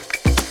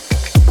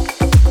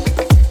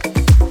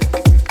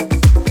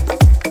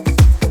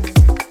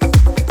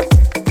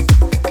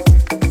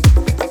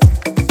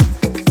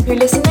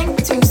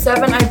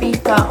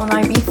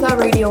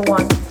Radio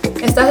 1.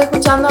 Estás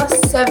escuchando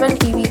 7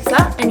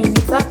 Ibiza en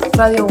Ibiza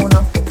Radio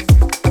 1.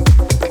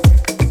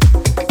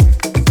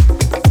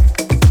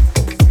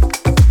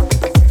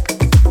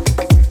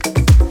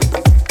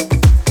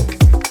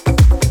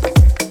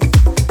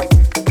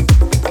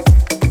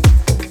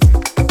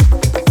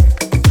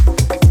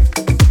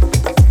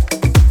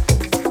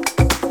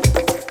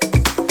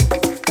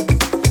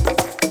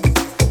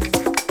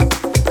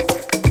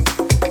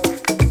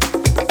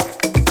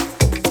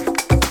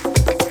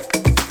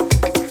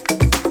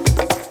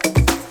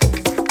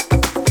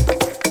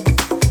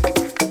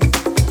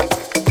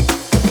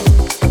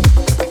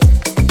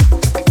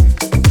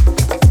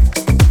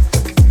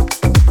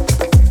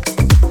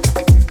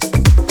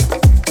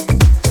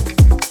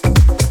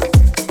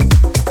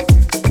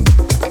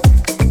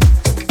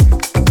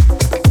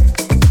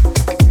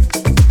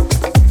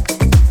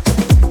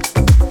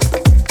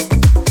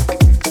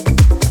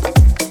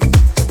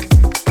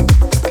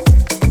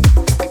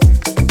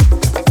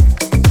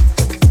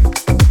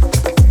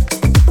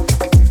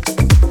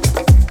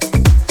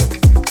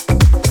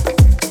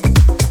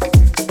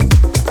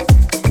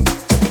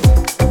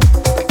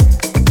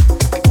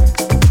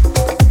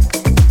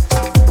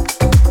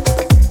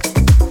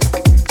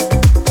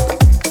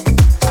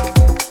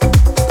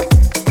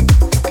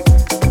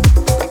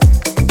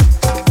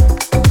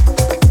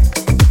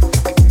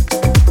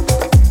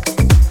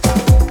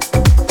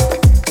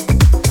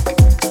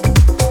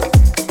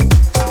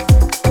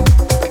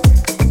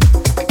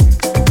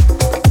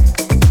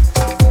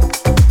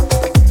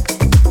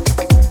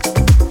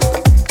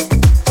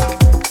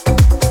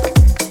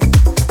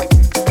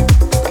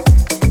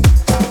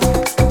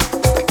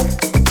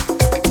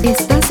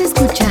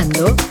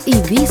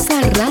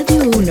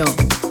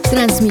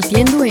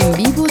 Transmitiendo en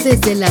vivo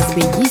desde las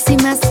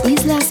bellísimas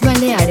Islas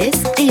Baleares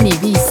en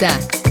Ibiza.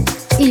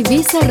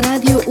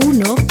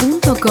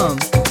 IbizaRadio1.com.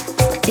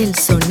 El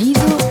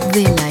sonido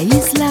de la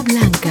Isla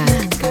Blanca.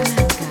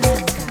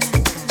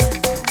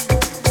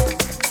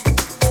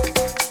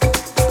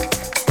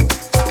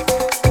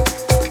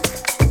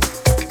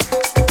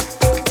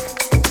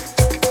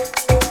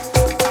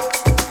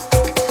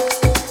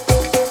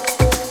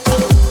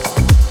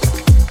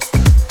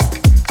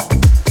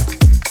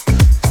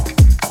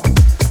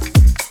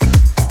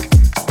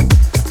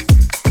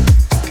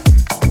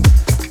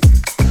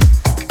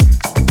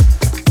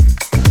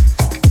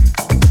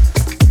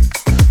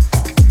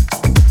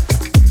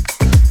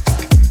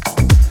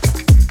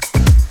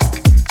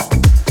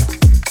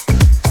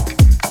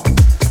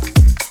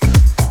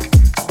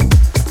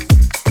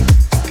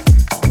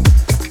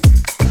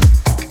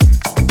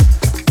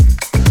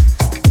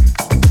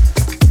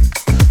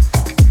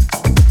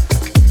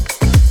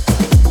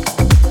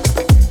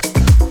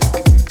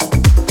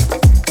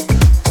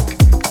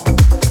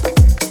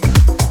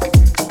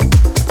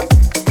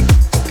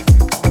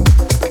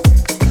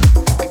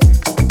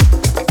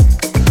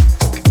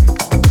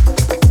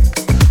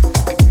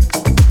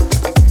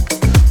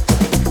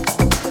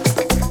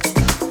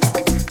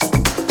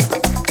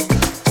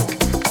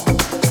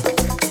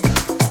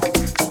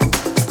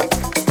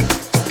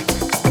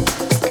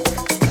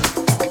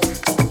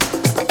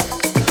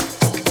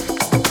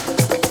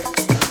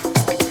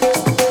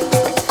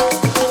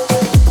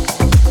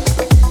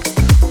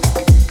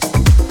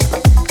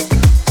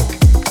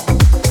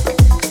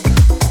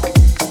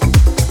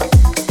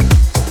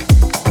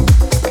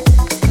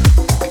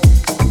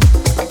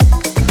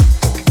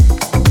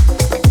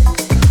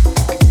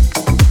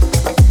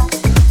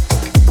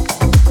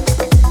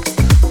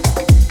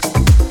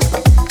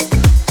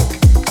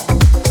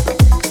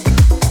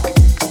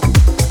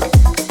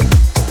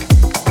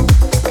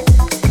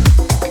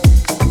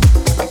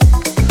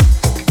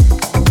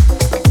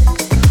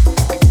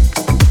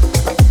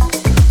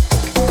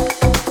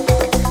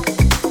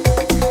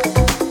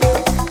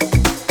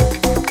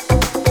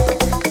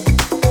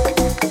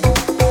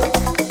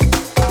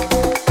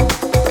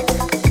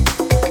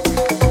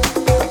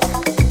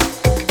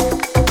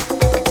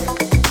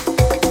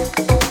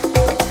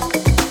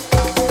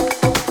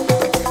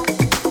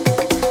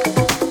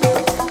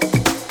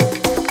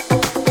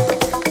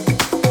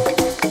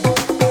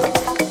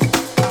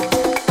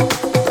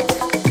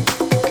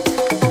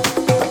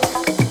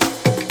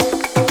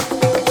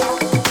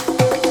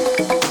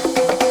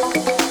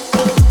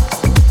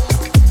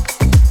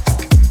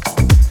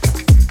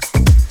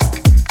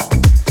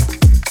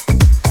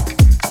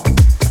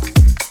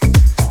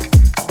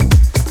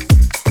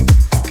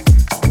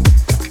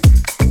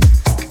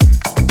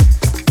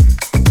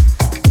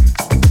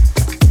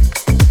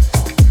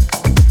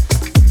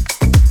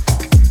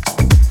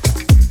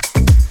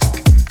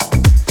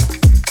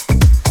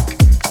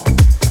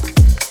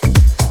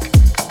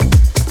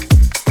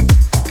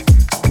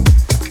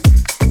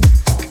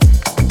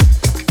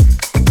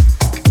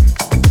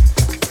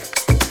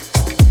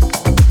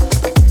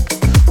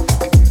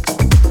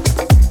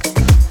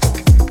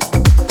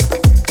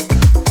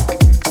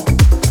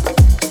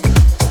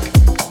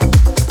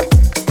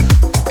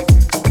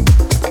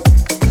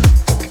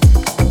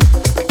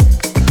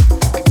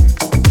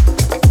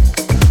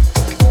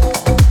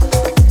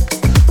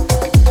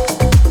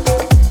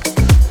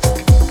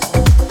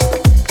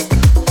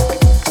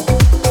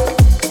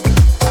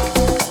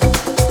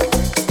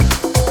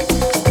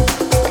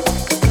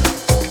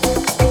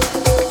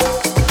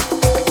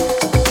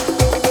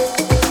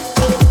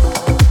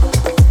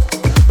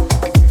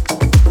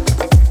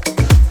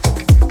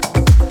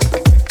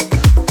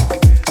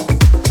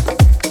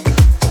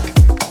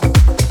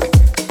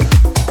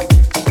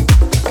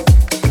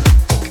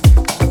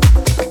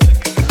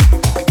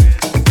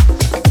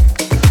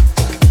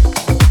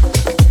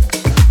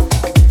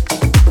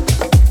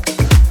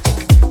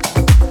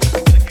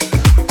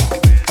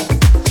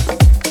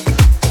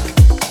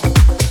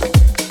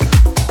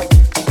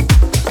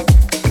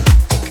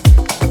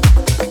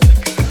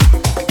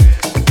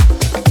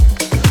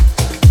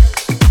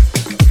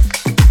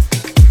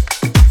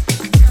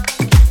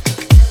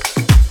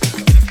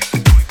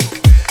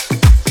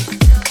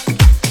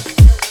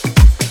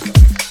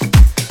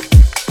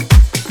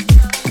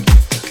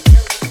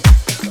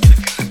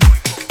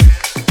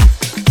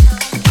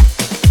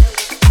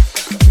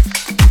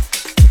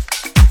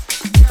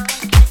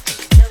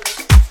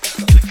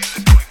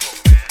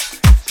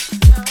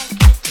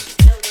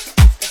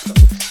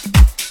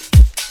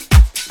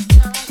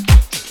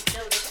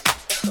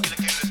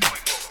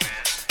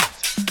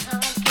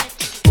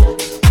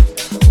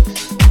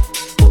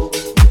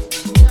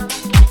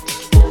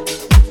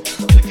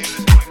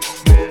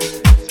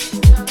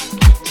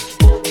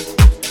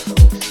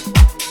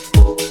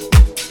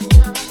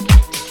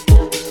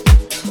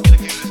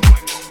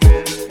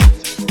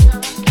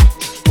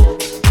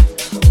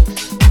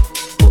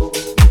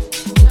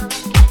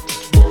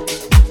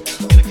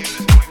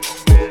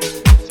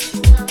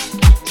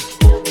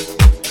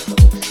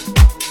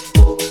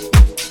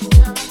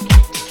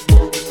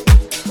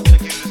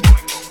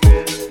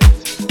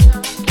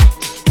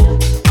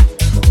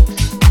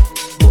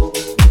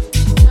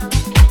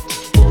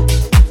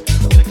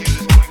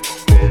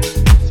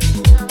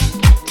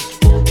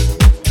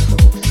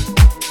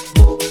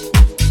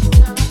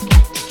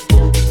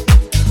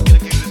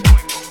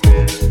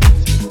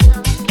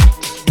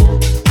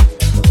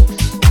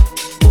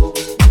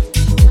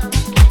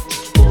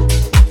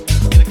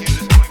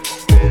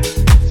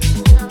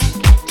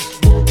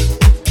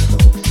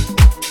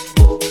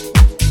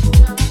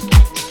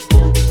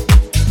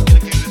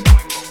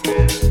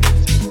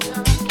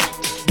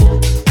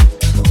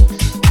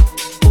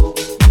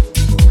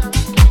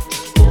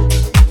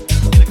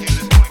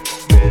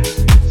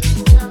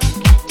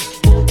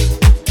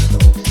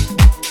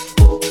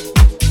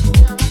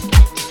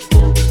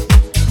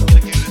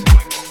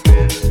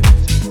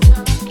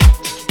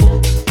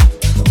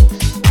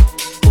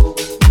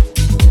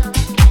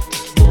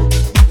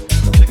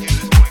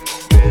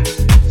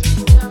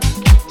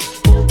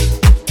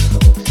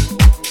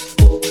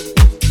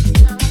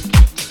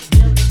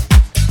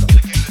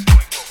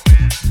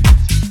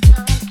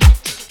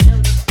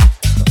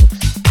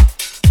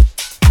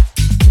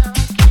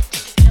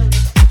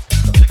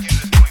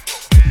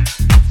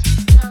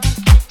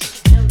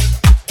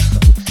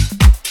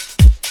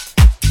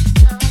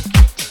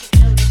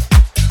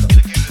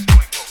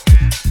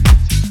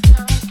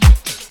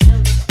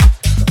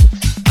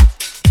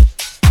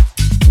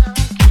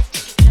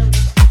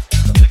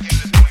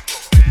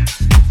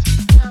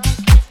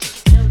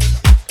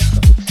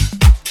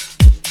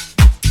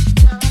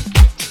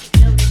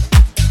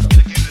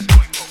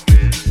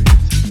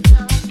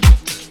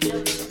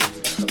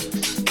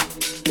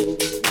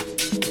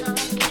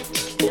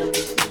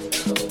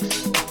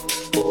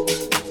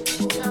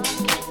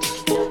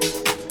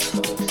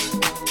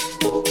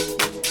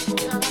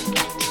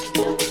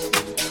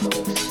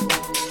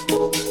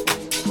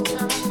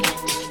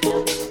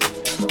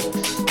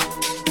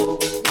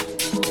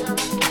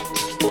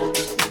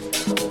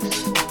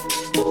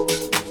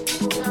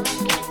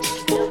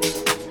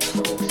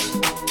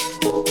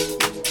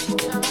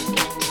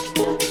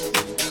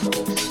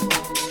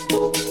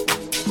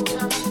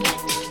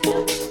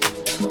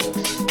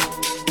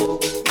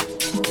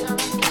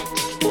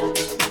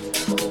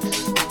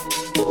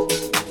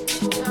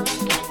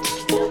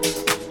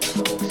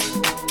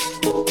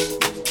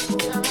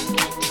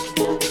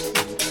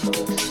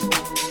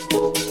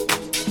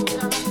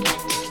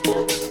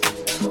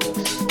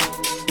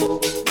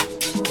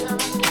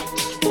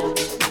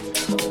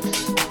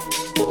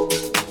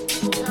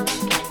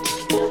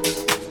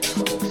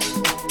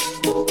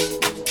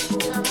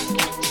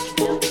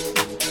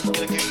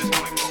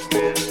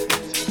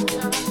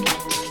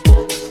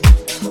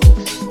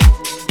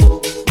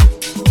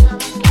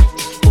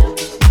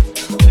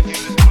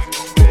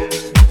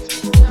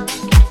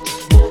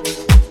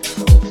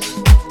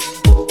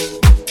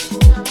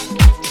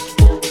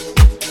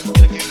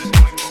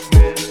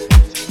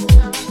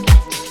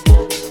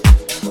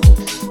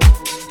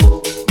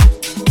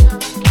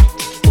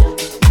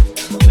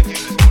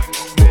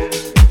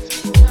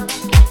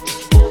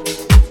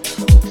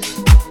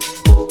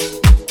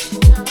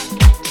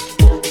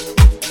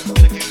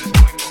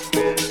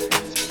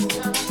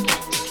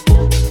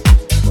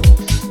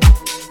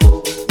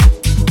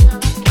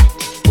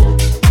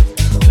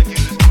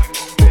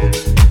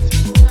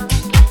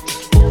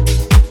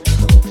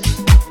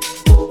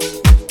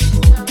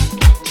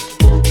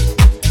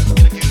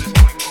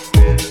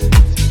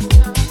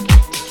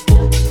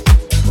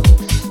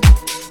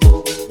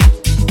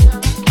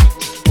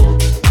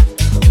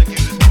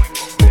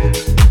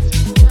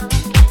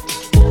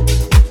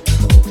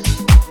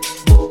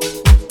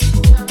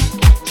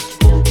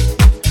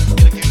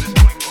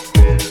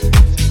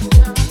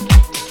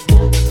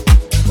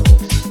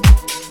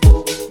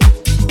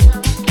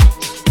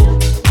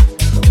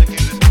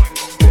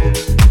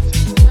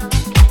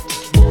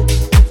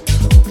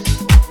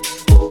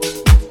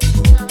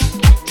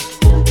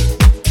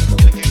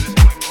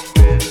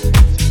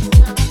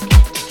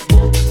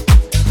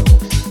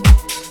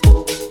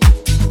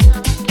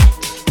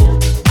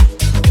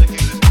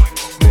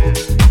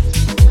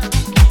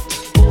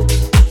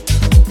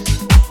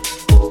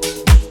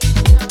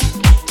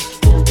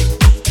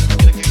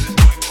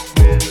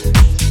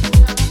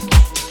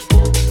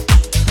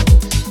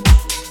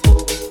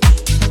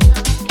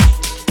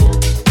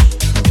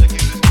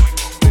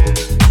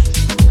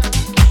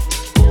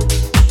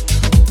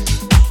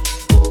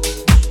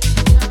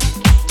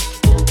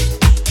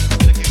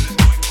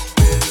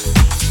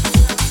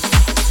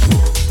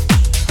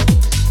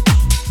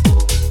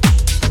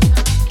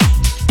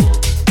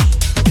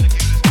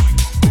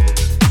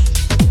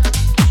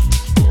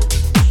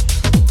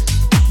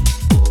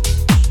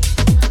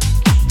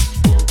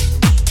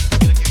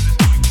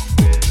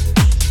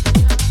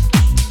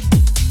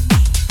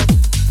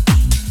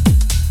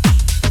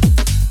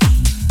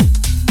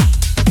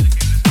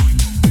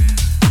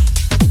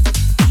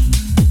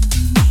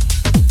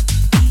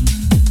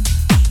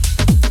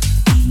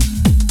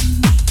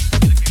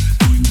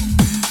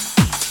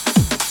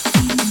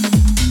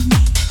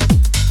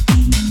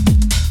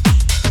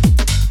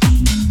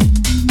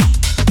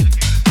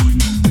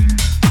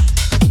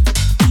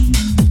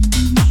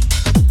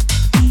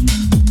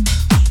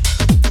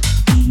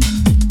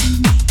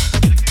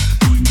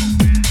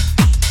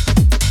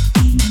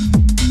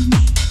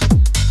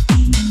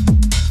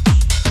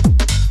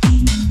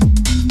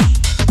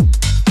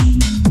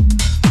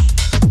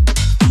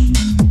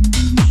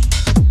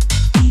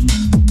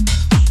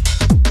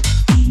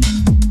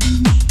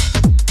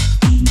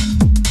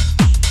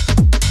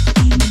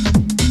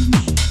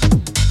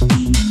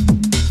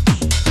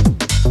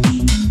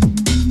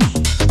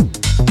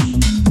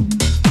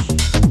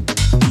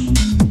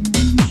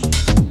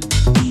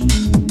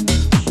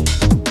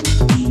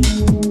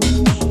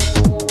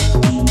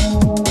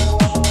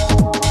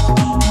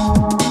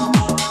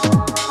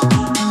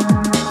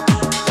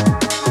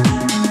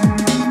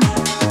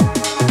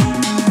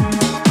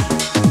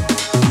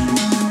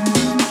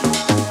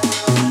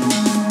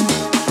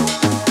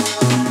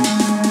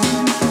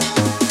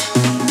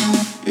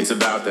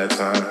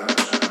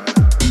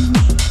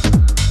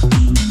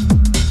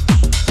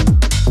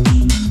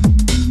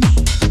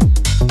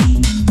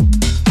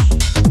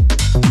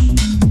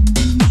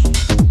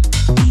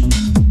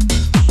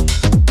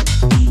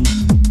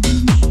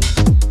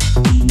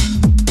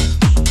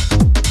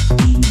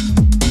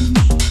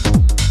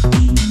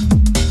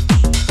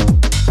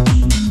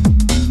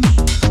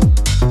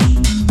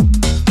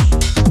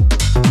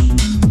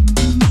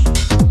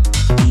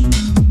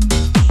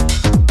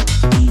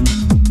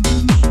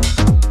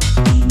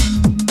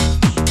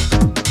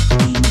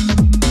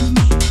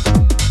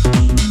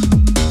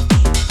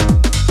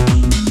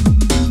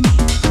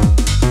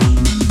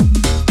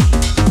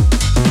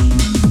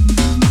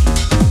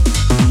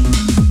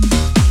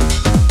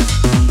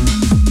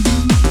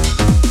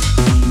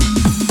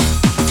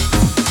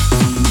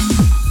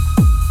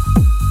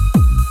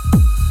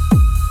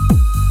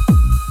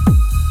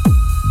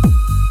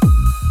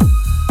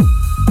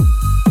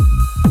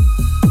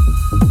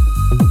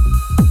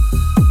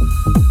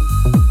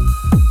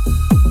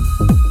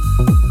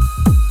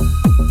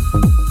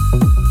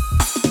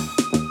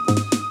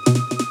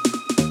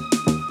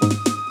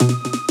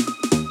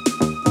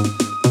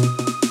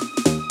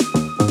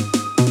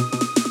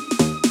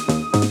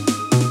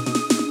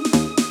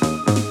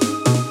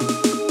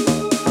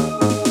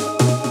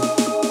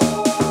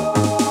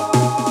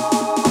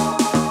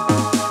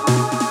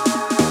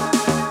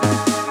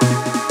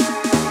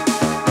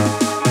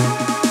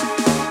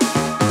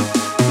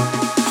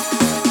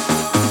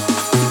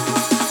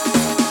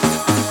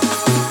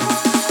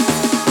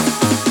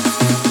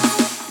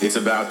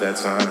 about that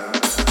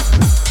time.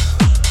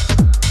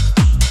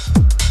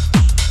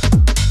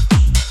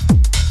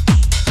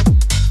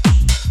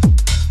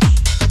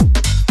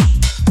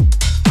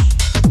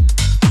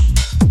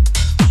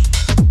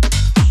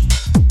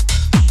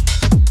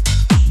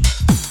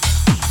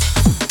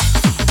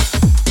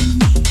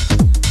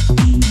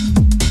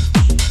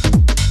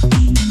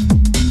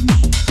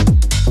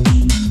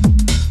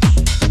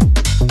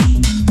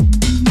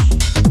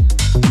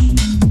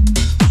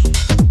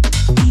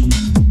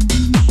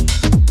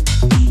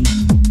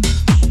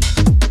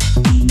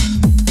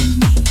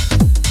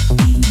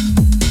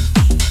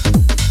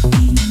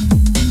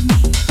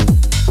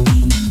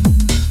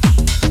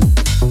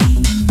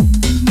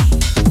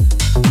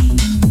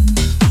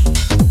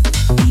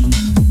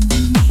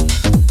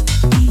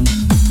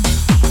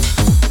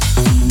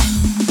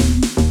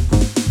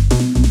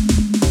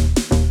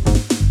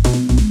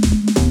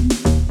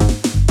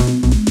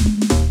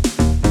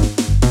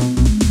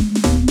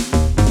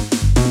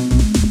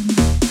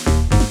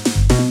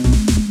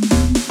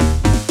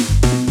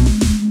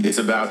 It's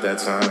about that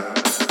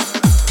time.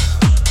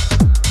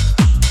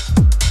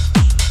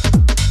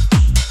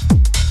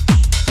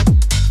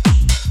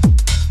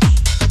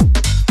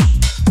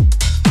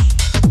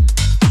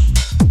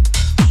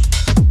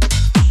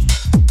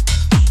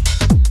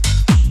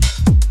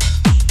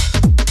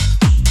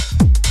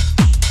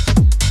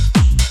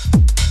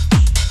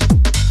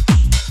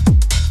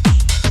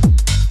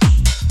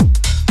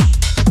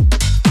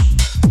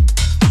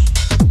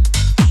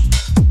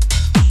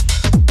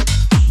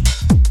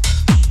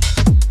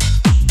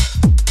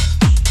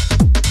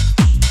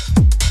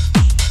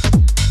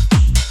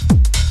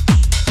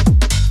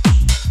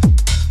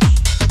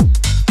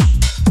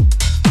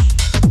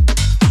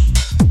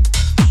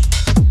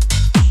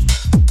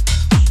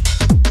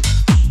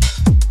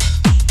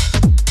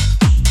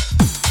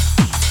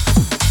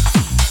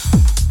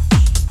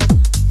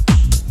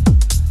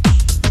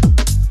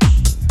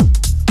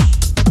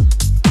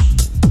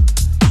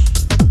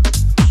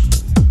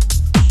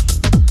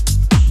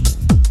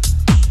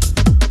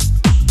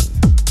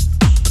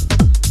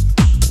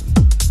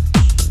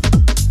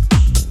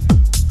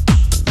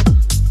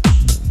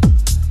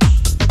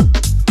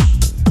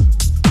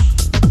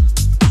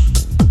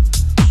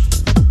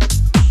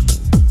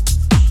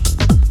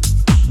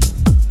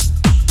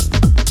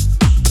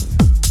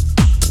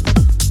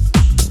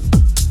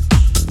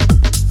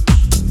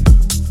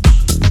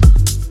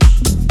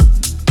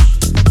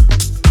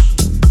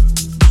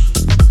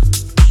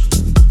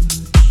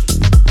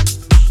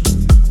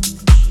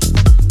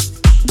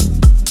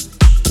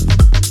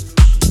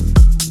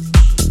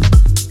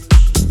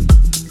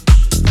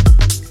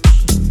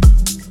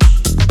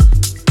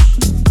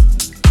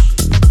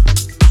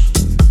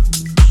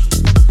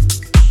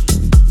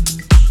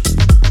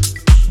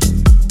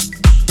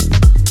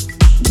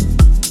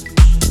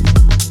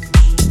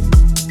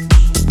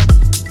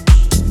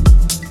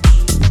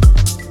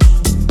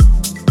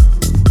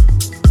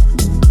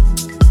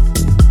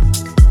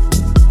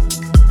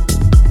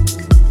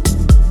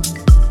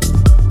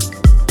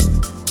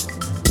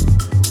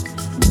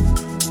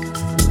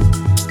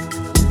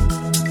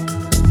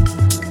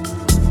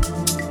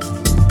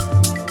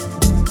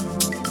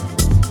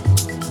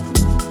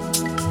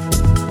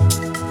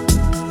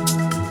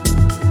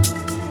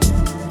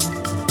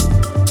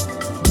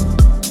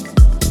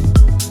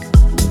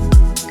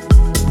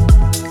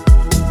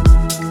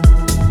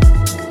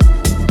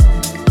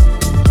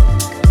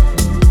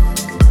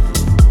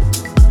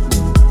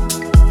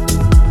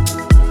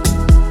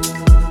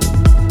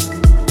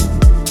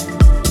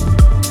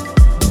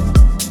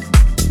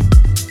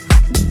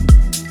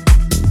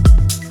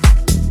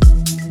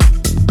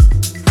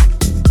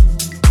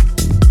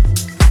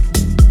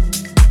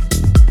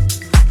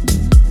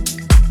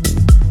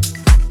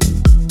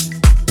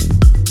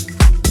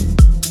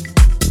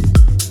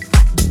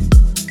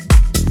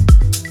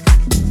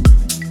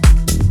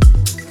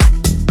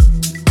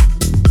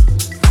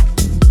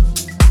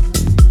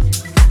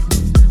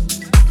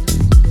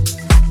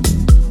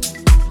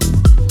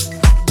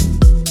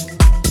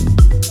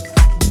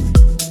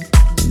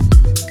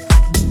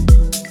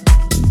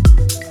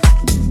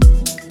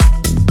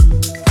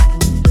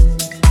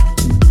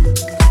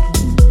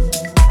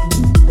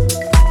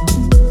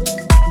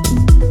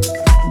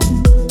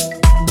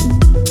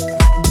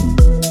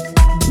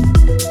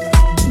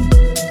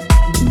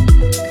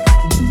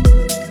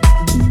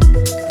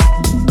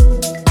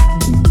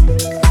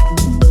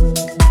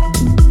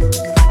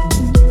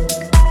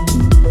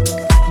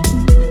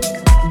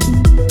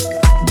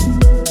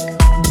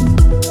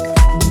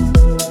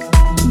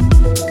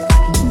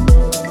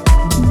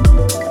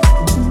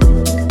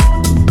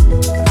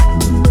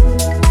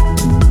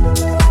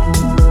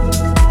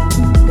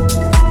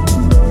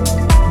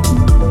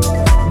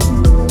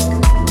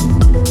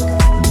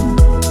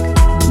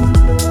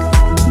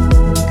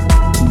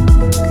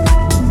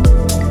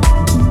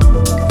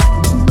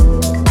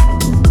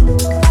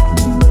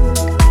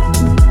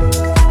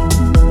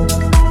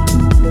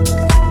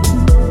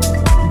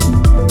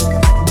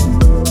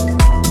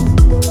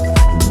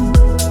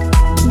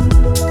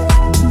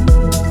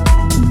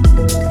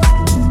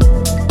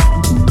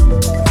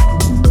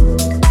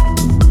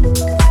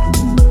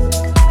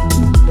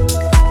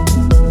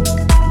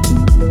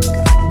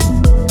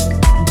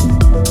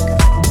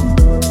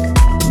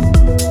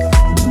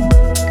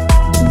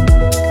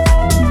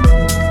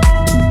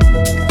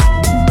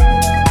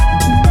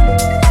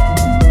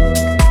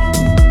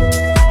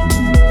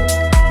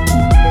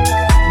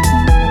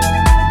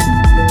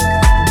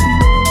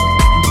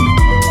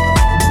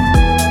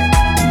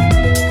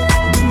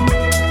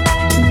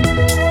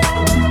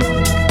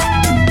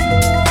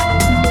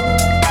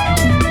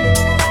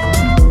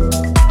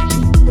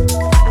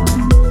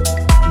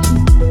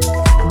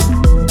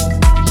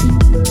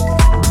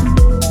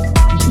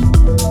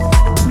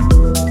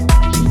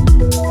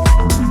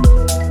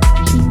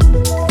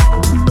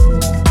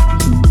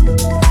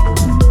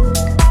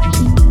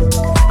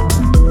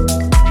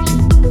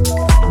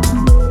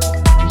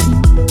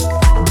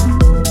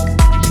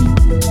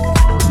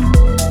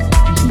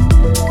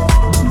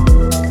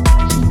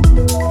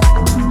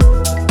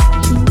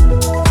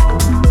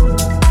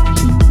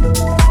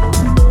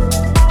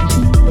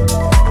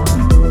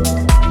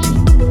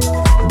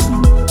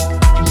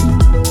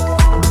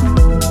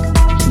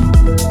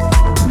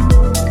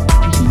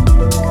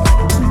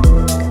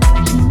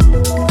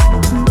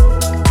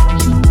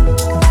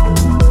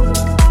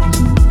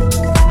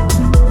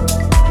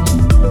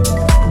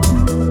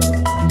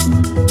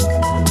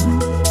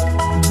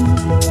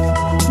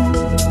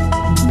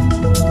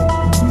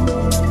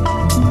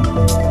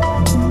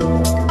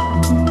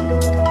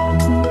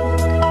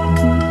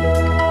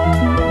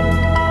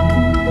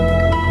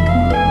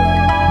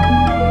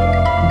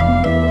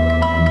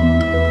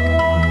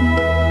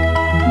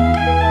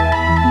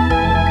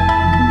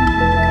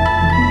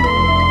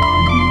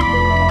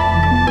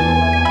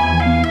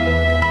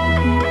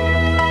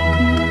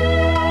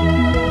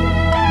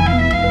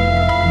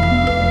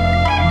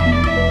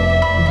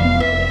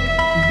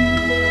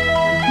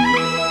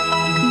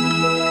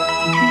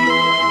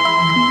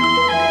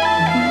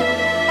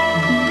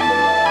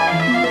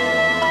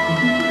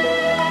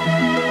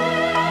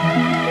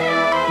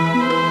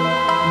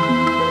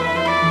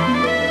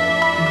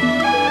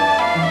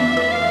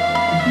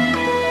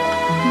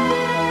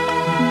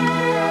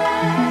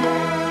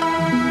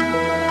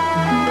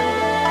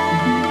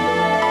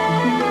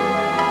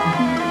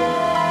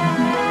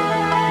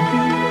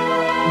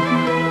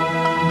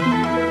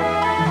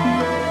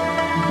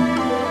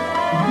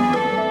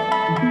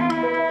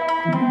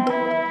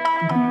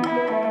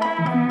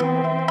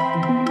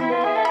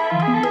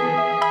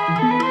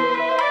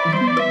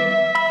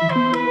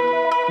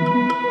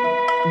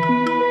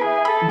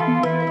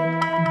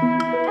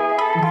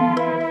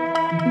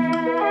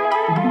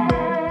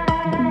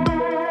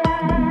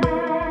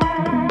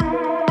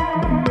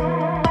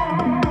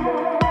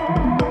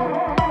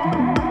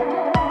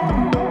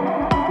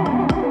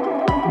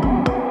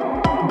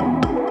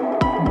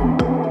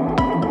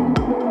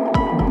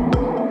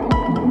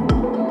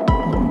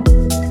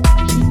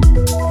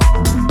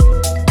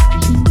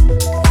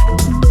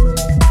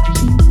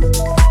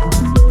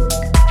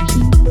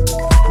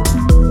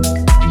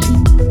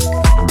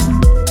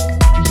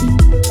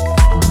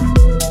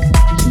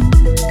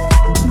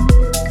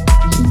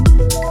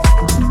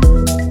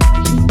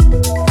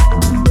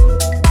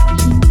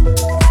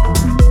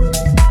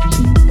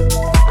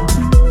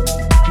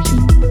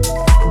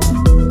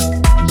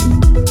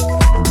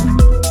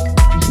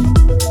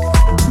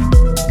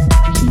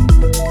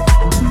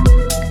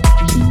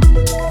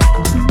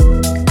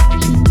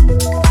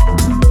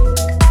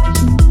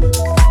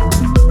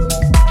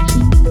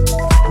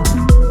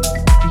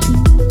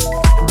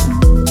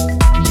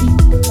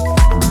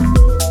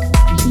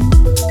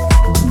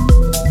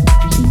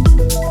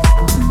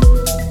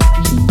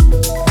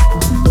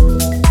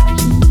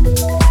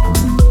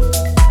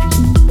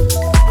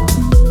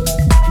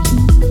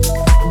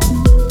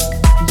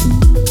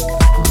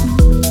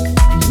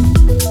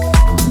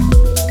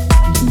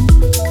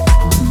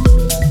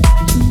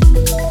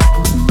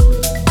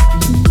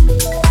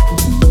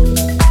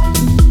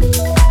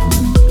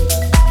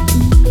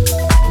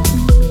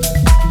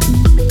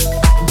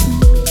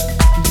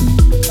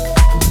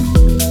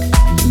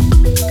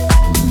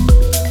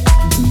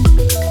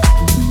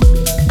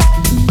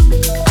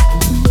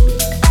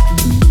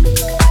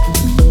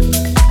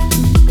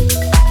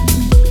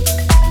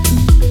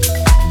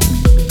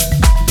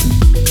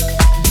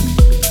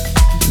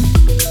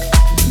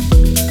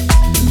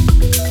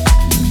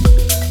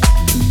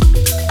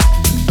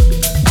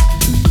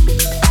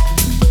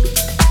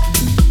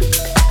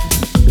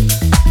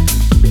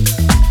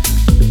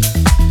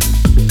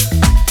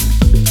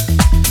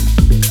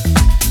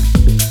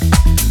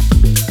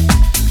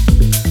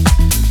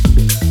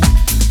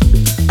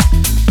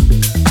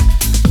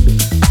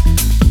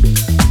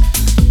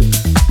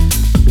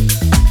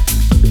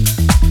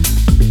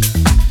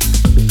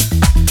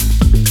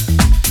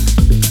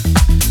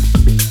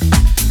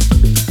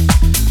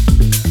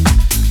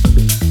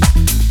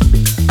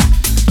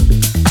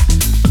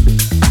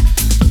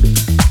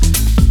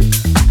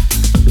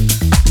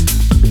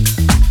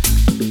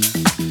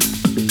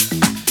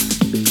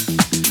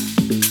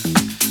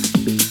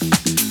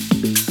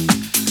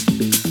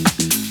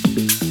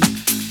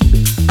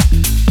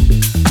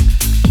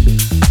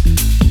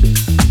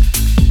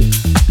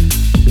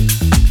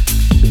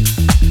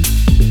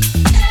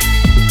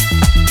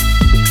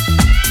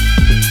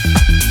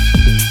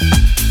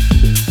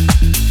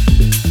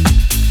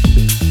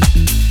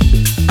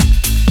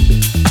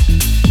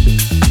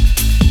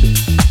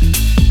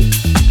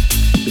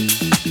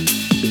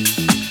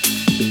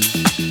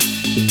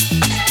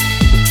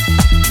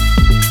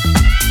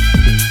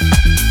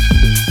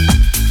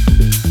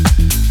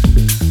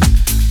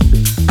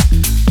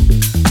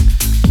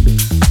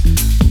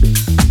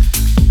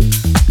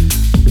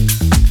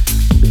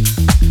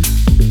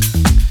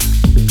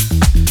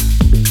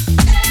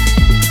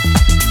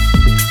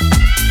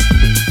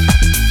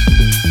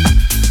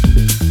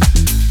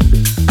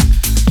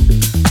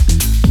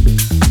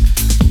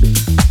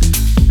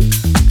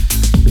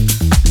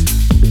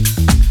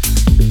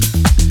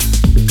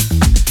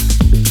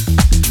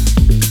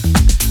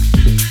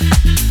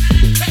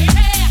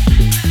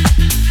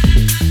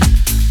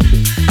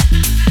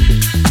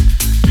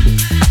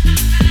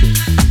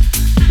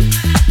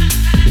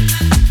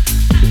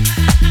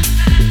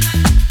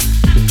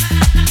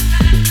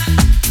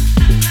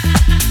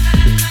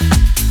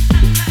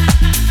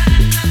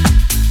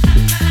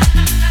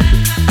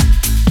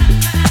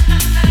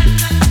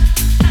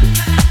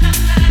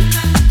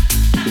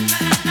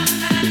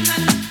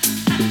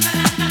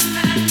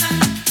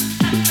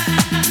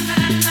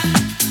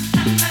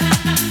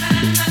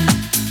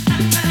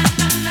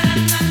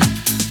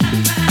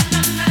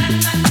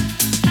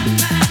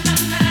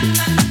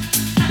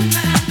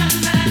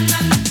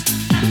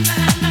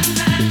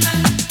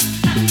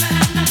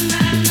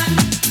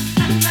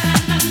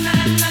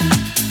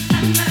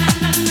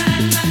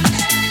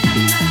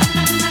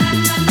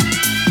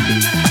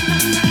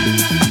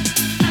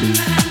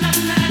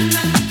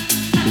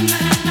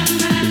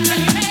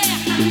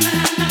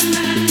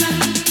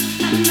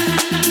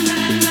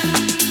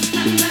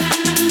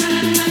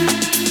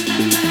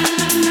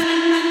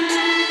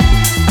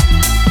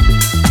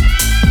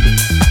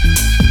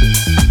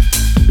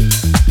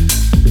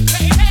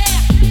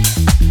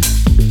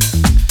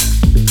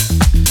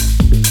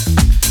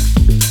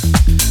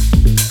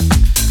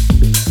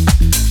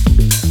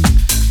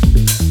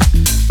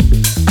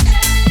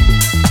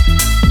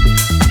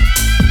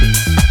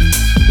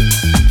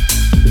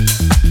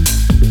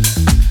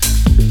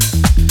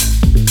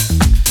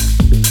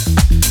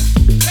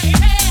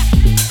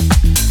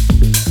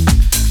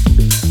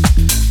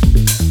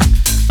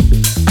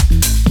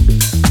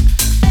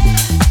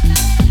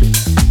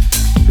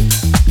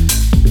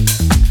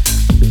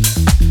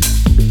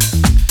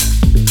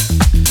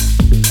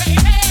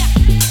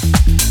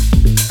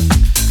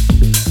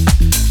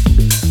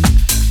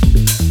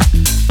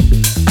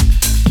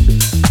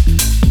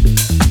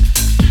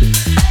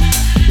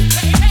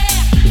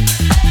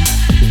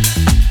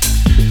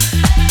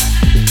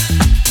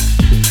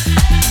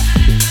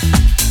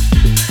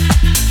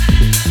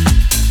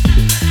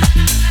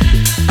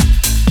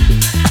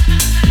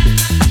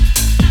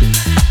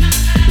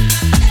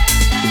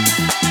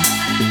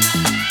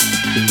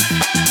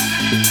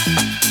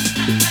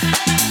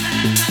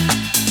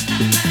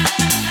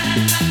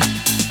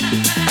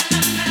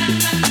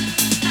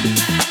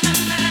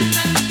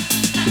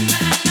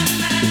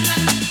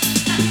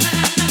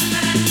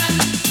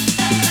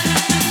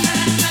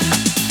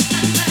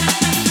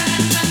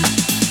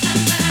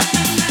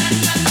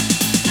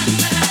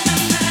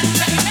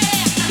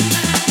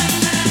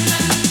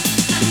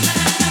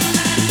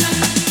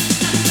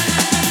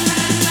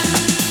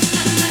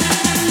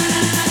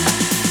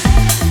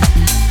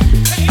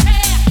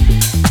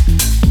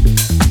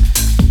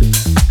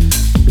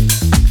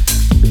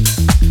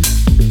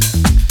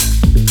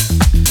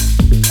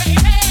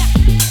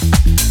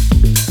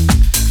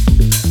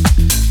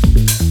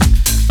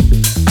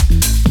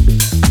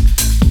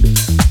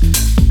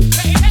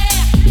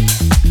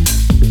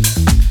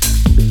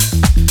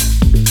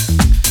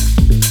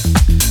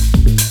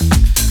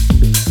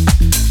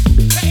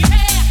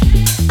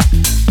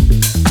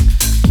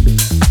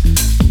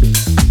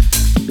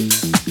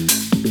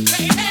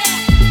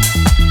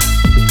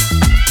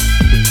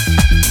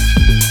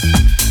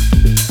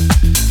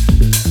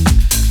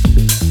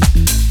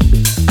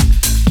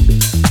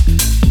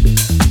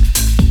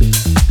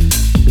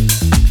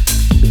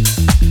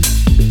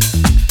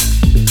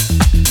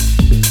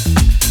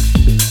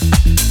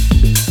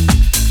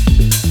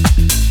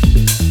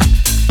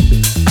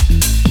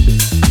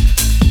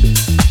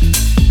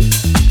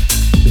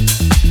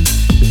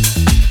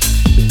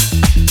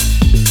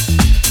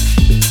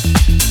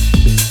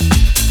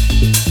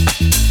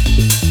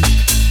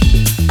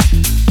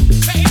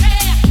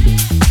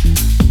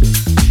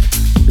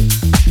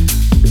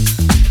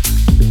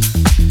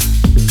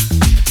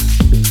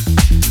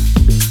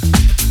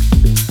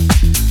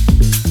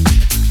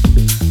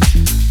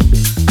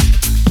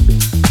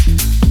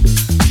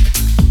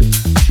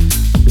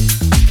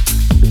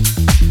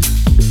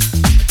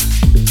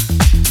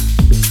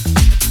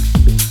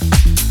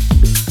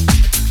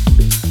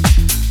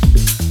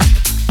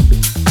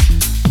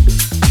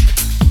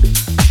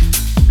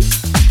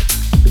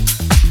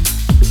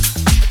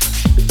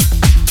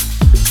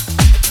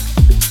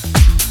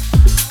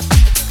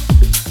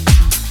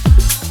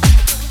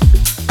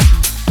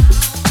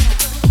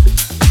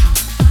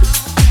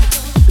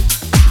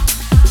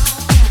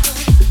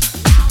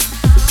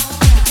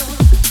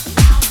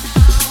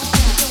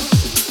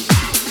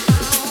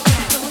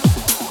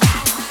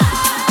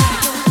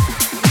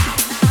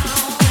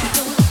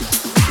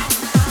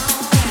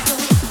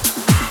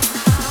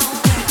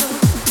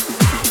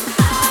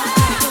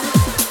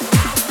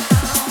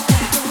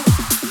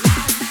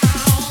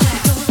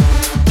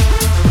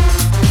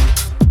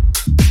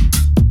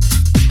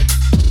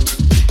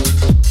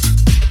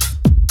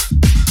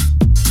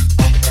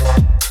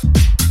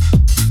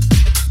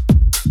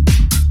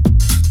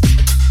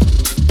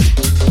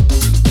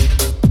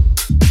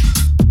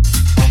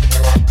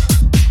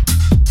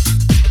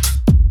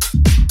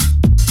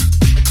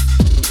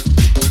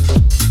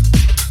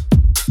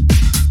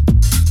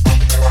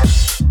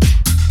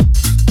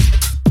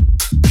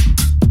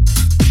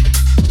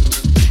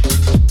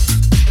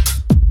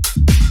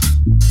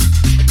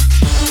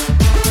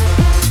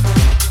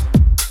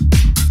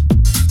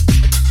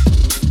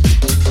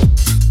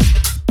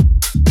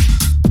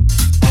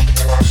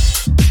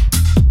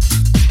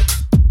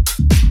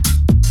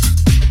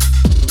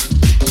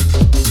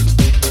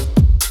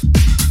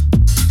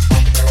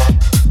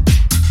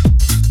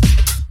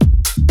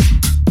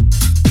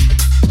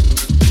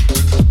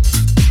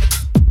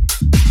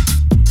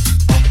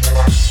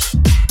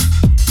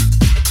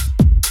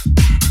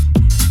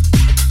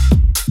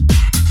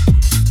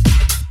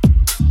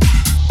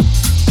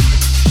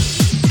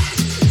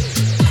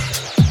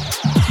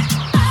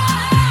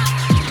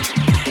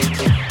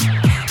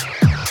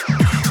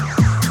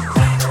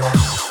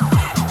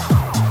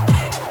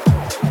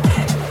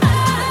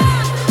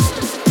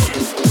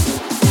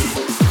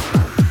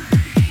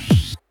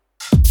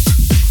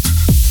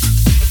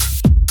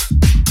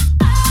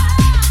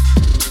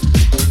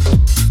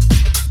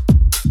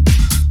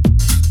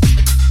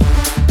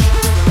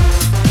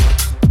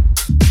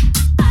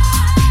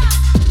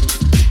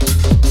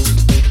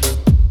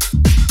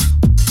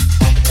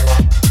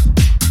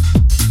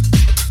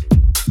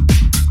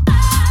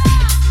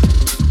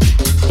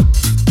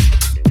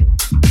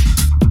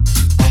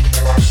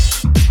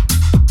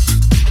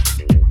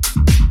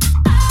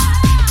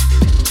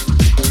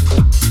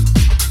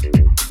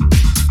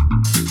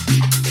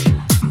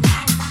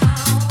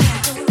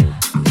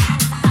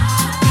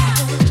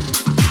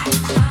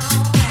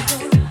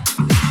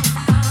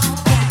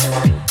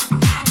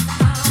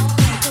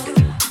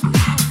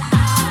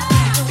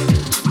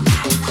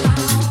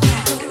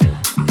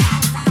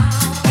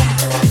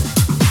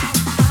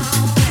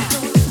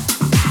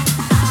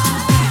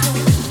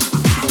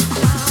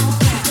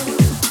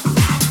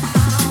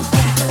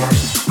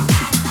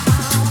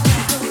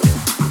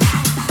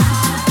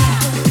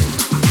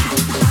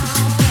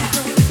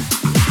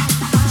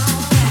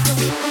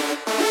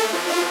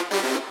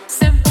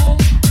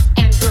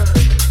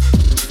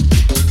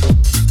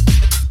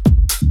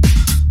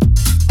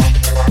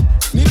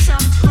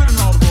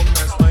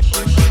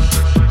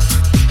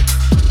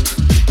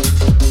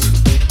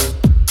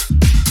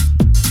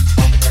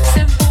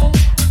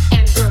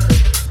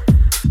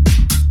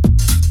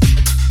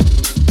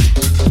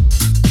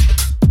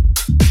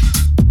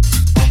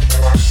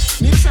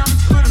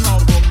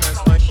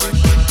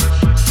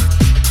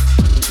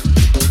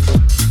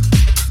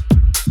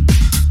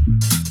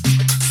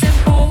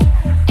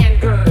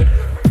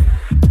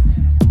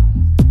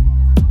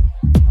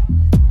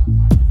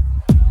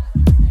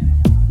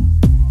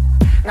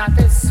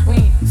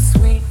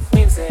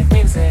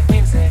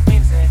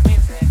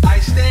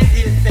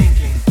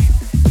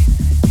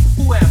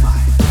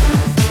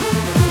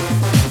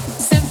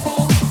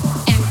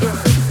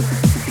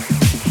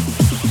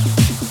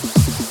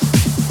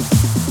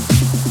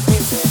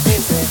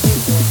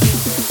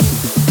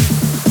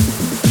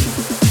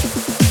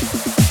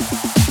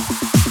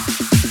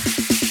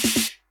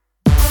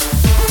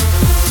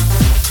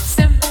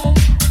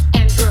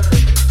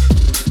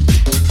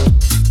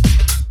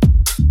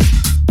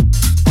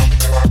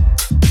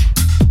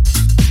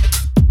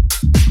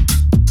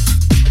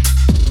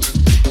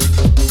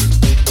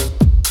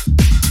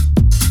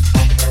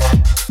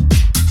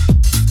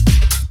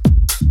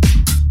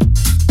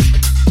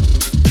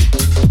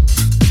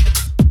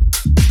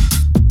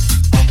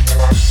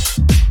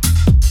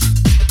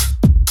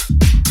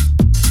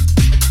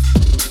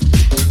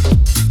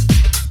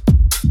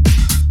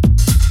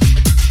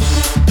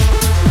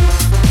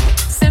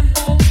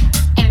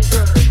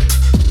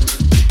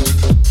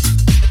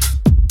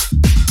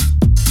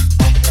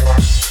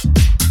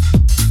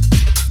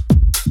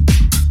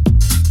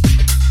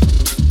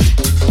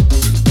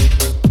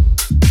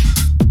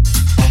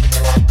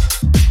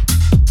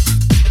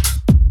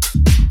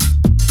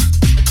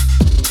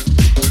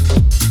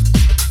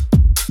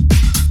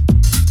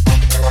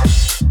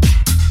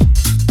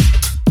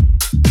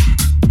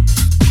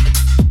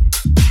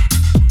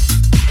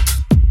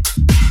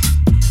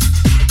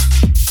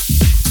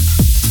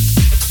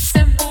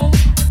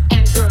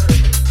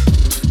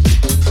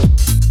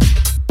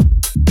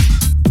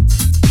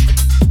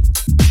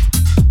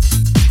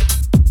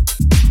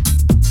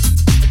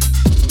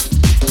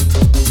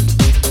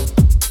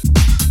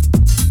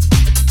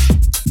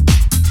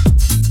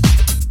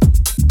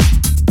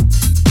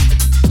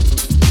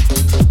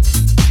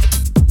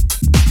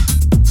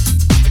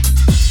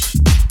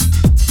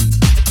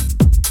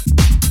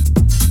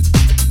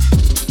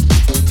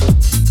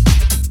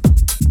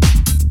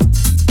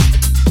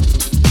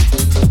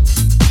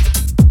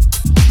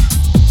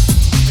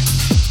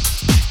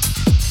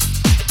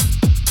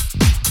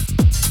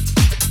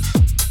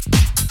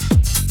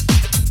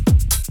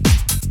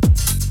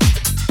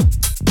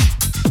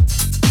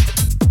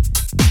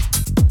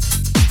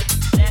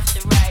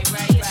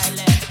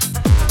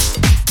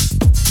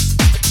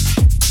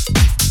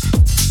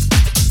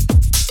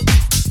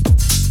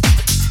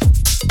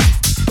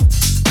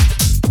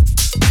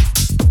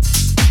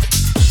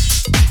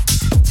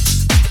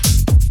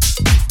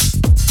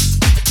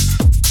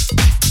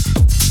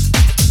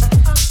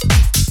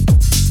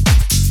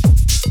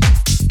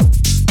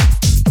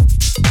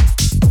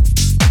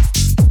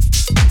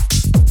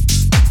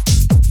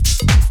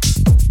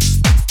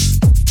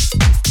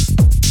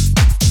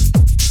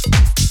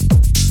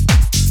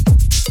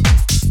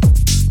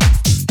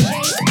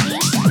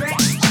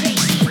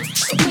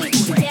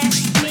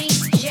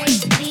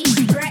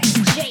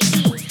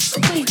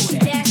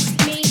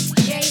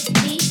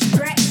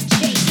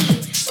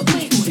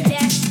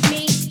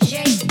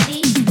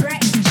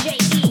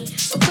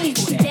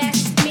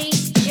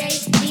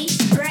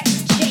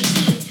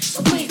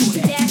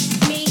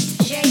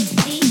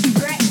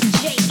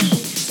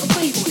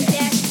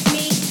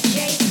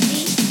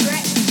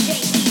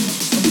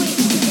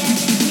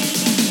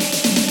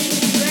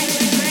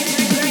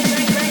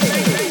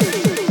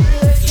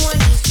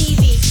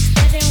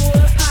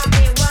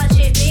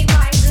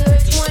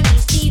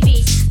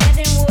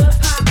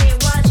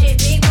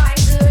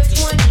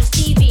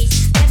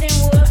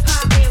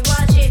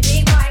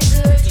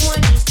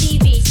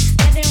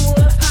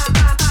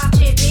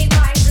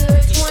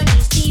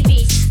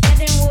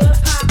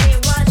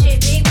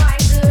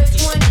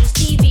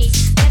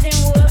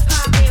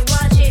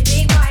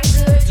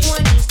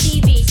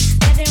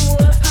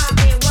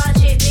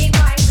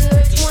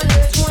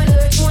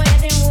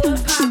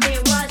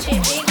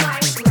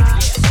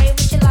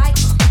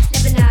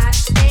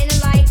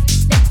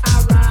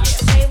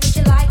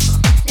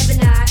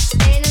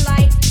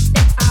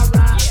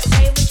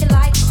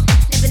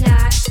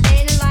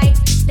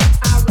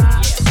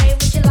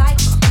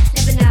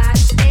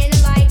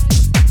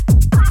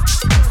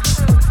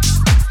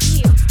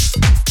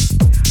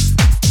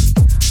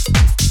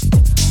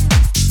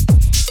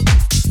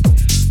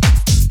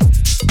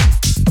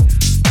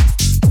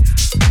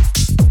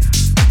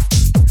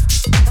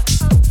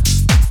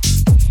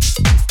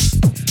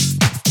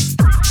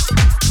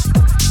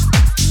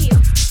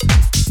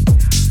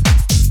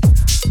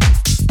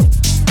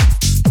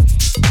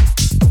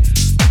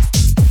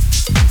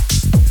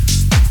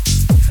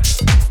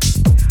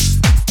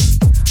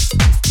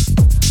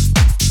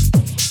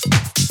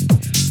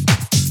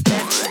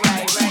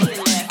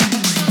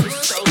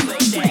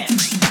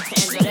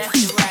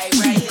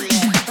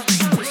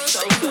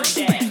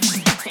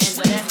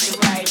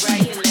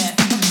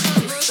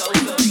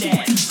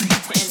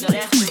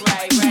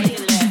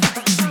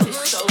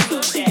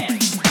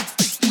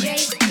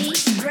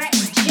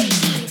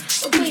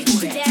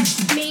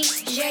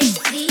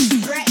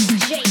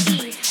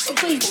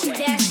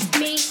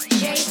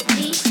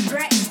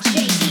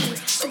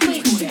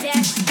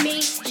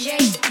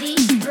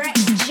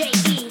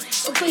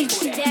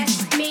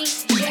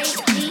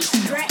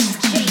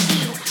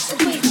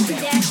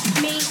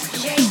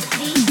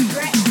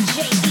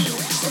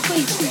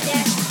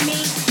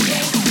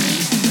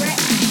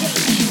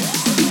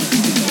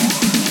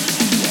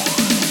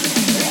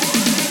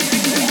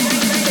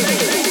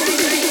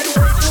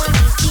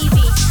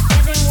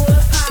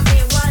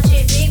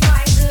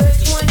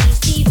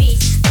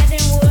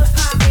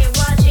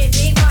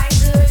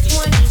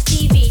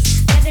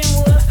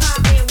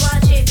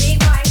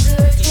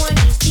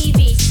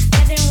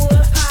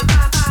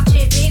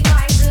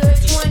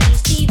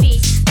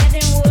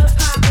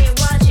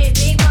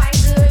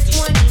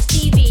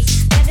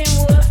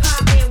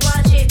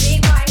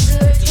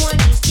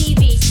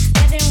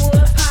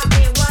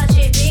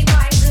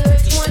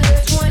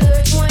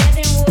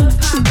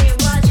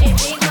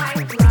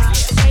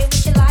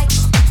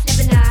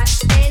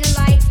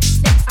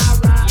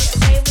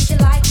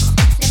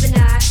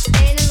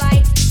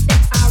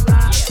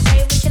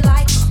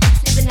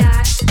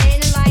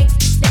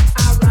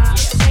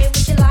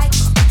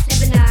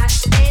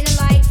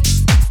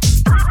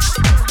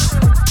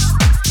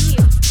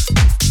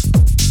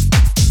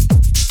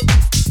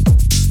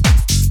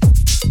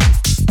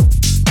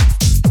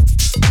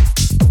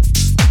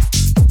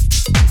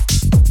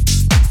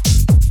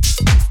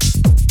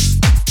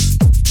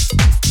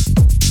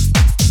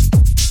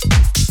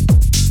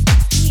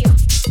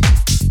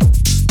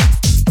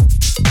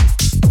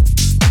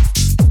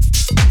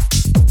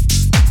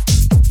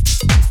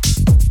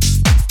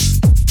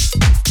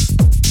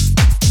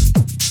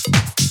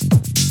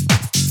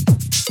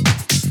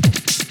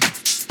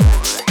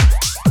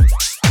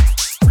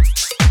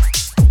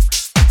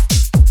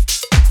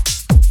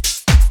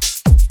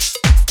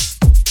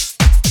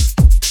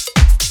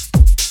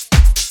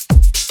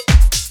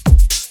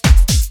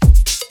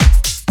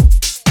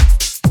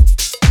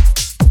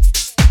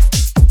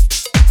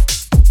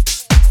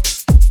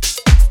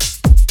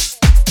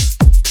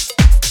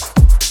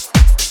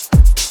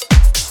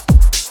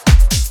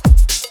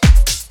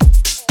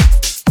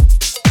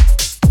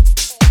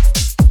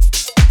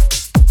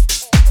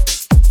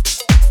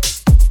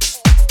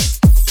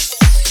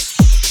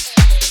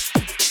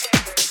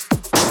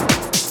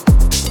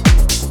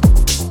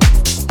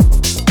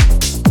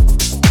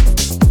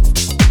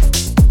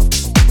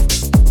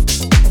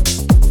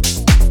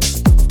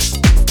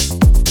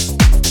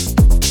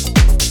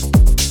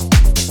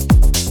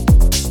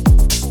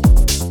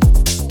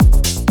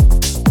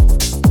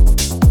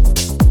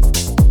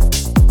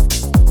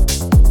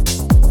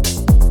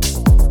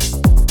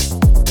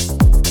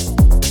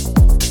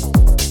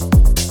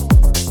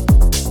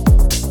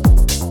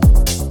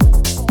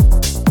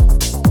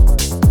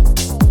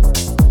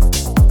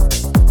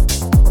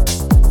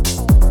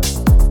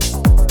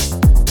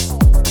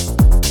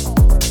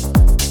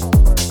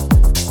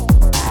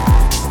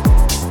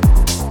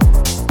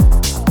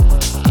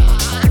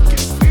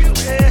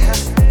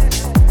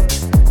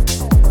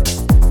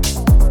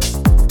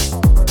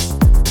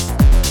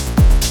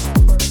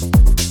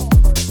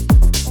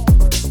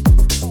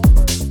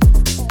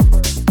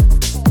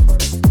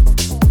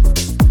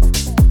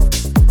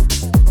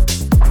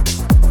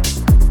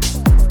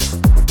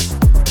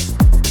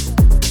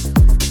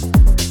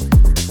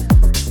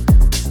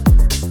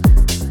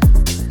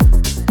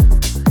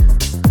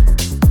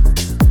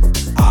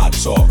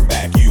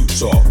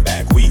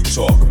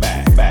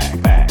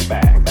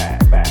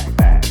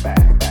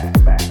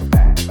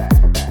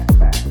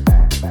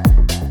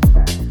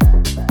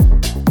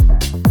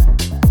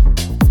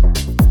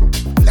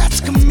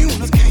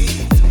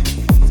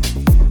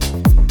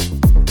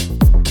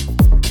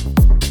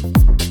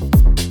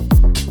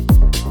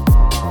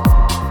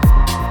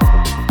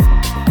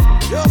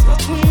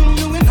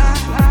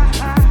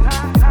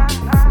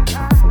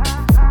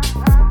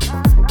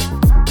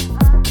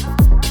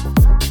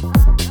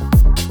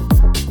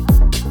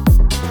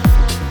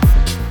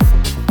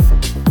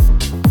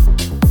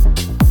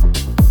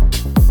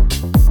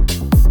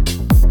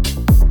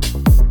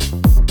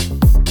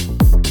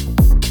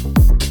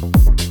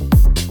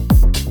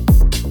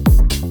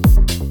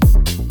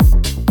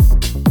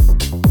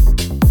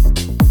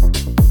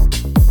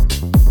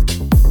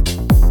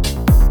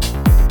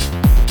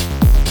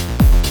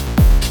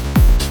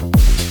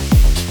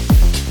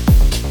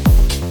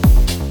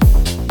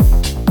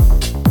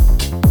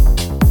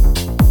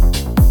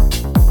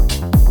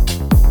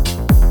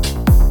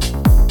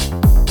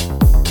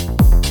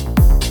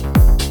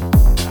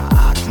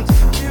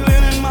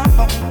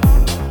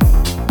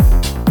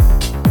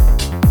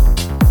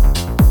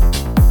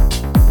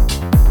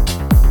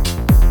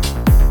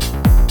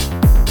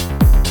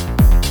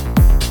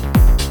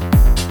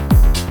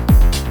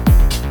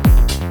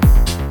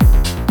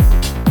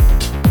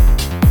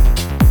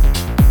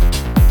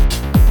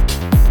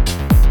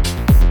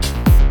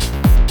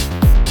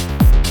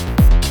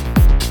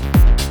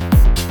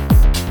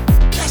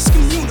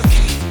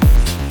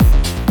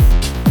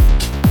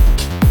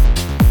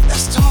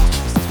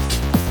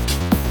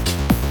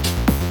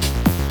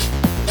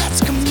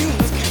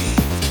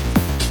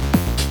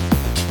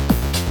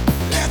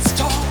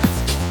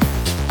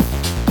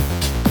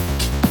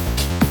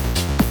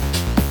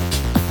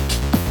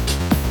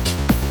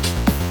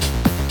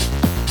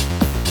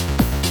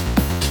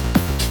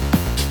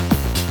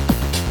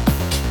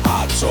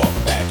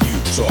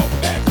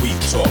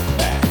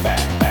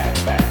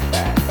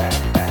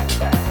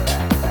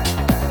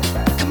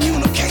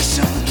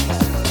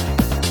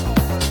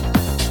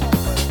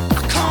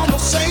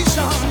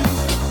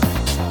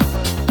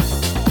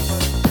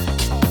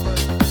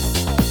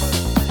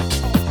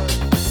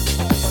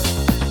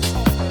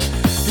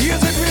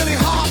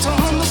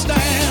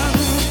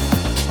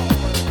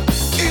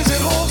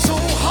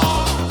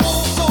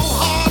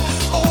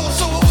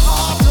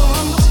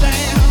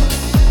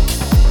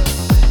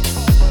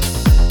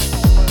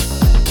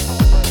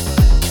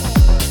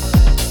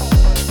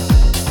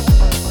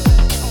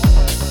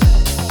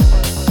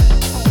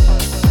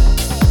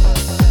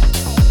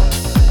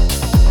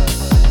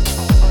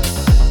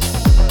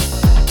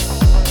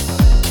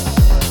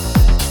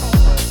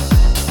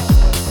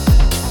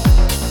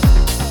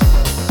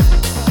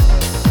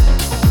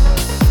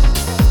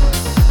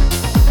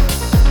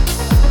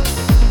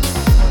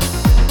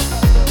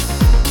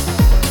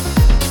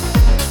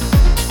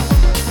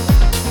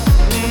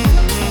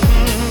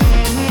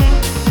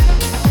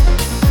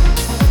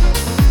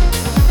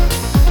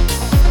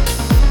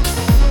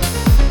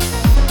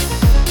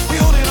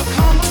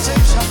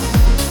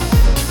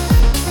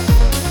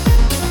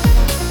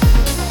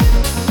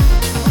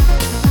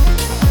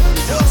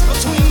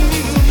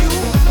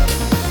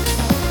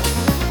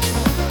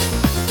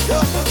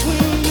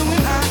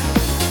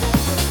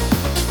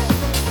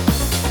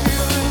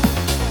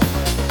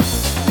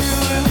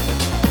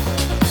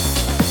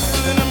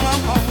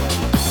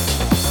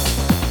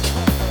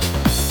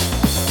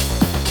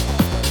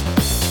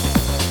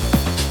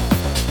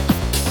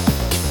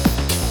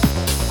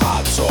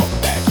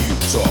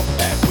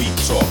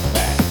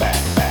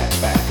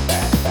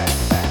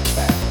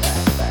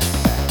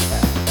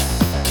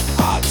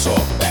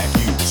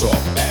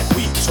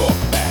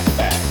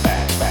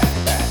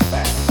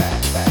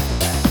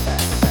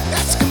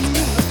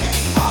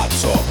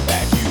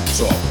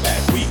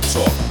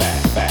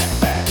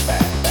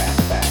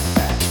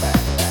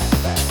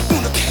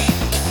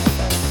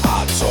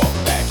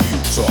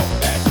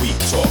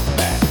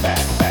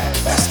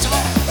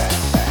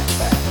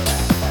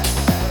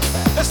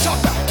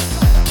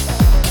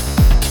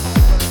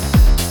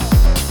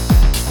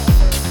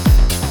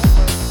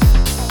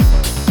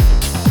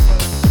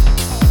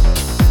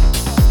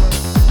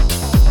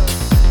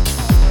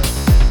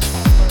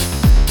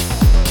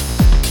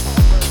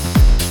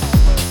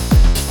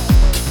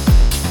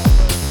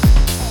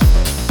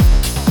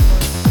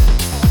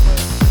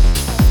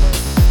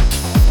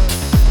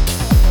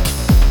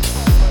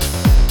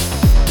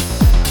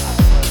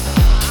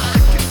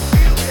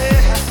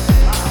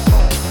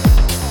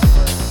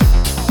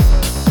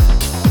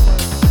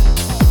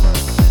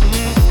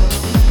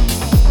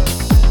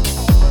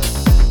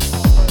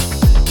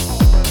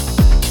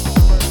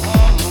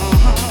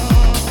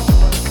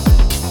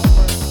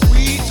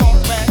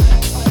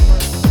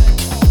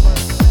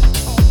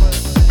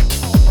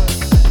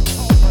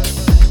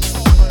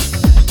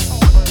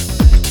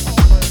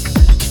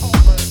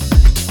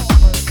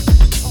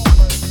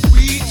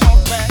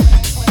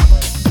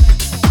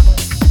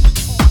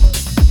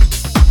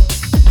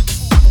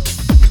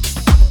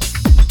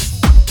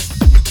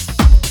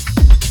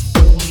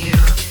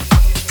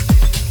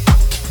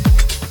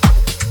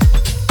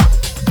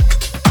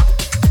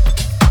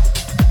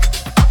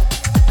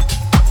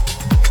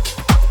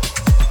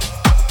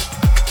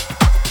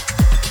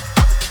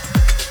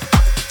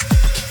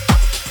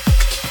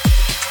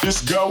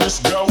 Let's go, let's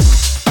go.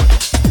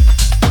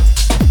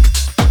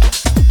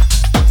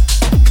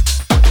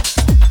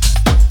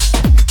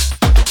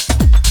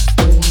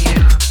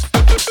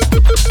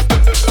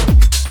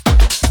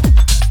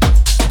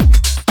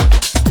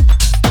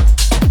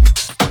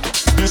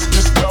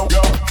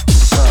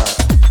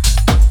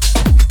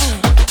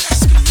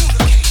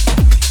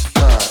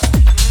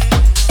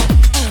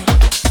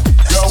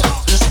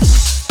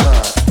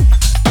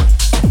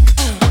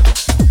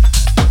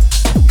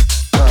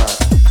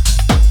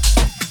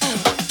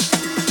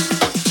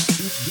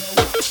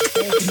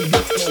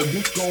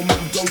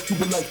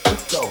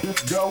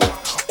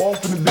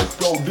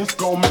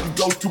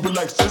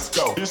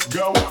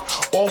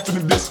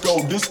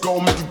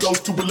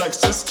 Like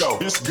Cisco,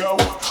 let's go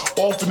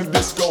off in the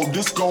disco.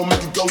 This gon'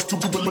 make it go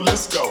stupid, but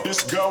let's go.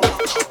 Let's go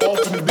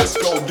off in the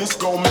disco. This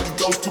gon' make it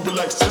go stupid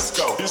like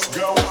Cisco. Let's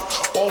go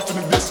off in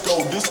the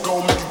disco. This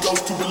gon' make it go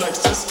stupid like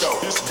Cisco.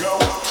 Let's go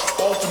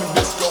off in the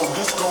disco.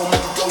 This gon'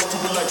 make it go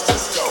stupid like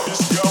Cisco.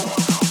 Let's go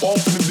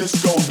off in the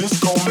disco. This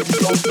gon' make it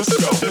go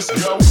Cisco. Let's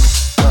go.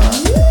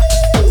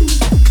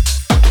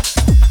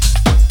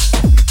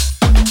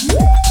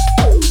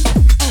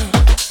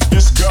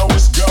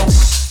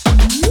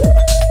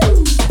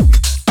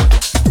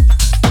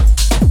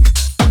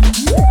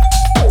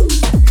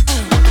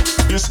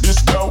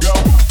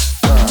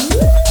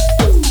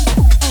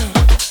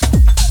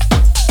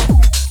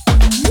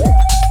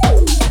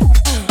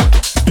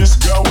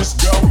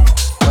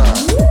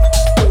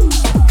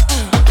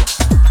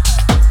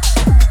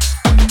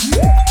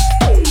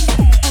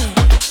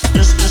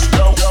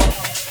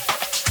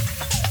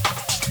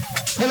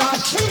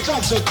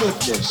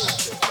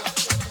 Goodness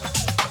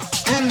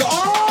and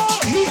all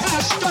he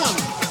has done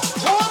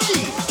for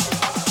me,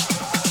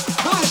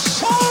 my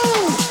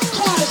soul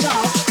cries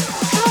out,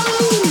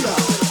 hallelujah.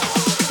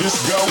 Let's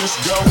go, let's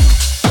go.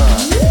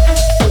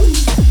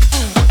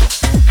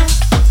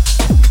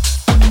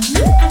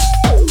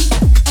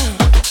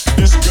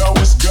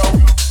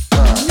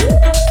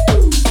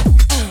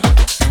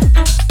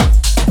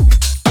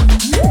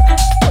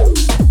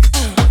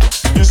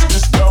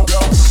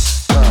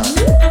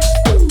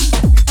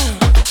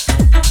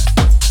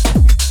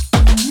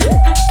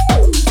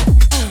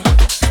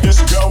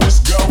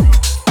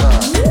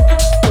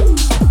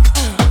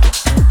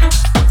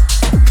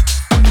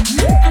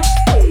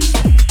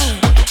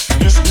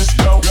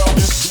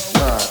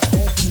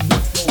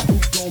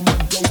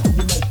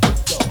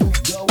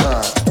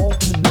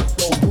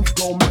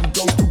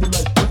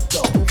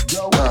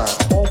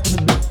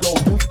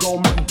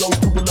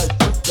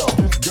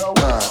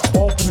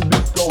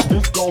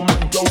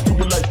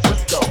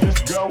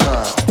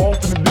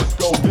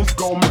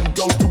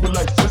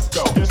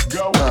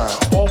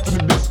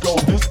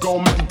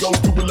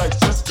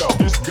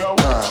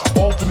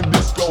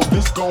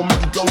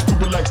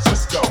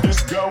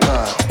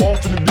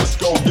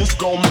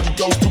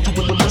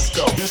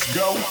 Cisco, this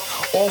go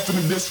off in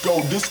the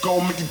disco. This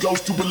gon' make it go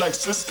stupid like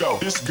Cisco.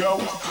 This go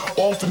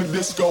off in the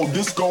disco.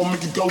 This gon'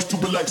 make it go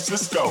stupid like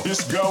Cisco.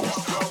 This go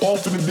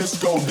off in the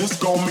disco. This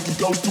gon' make it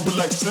go stupid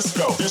like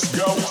Cisco. This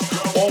go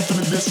off in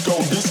the disco.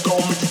 This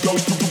gon' make it go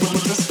stupid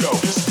like Cisco.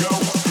 This go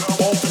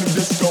off in the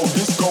disco.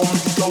 This gon'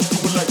 make it go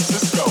stupid like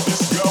Cisco.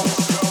 This go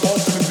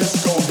off in the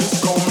disco.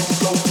 This gon' make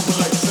it go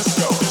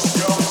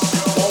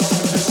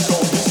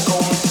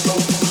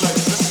stupid like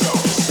Cisco.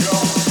 This go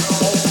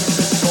off in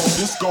the disco.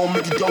 This gon'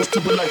 make it go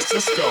stupid like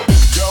Cisco.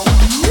 This go.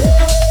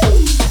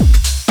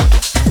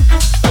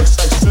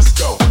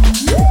 Cisco.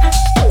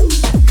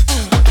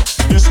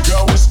 Let's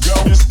go, let's go,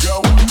 let's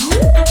go.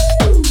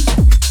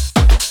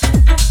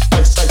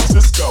 Like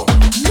Cisco.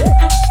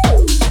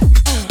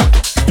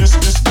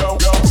 Let's go,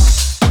 go.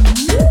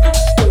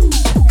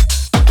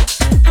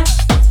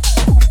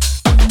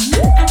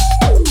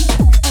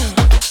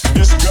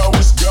 Let's go,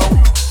 let's go.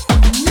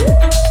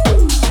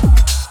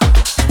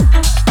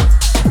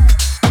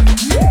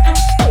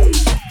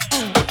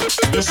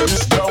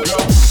 Let's go,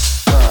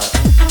 go.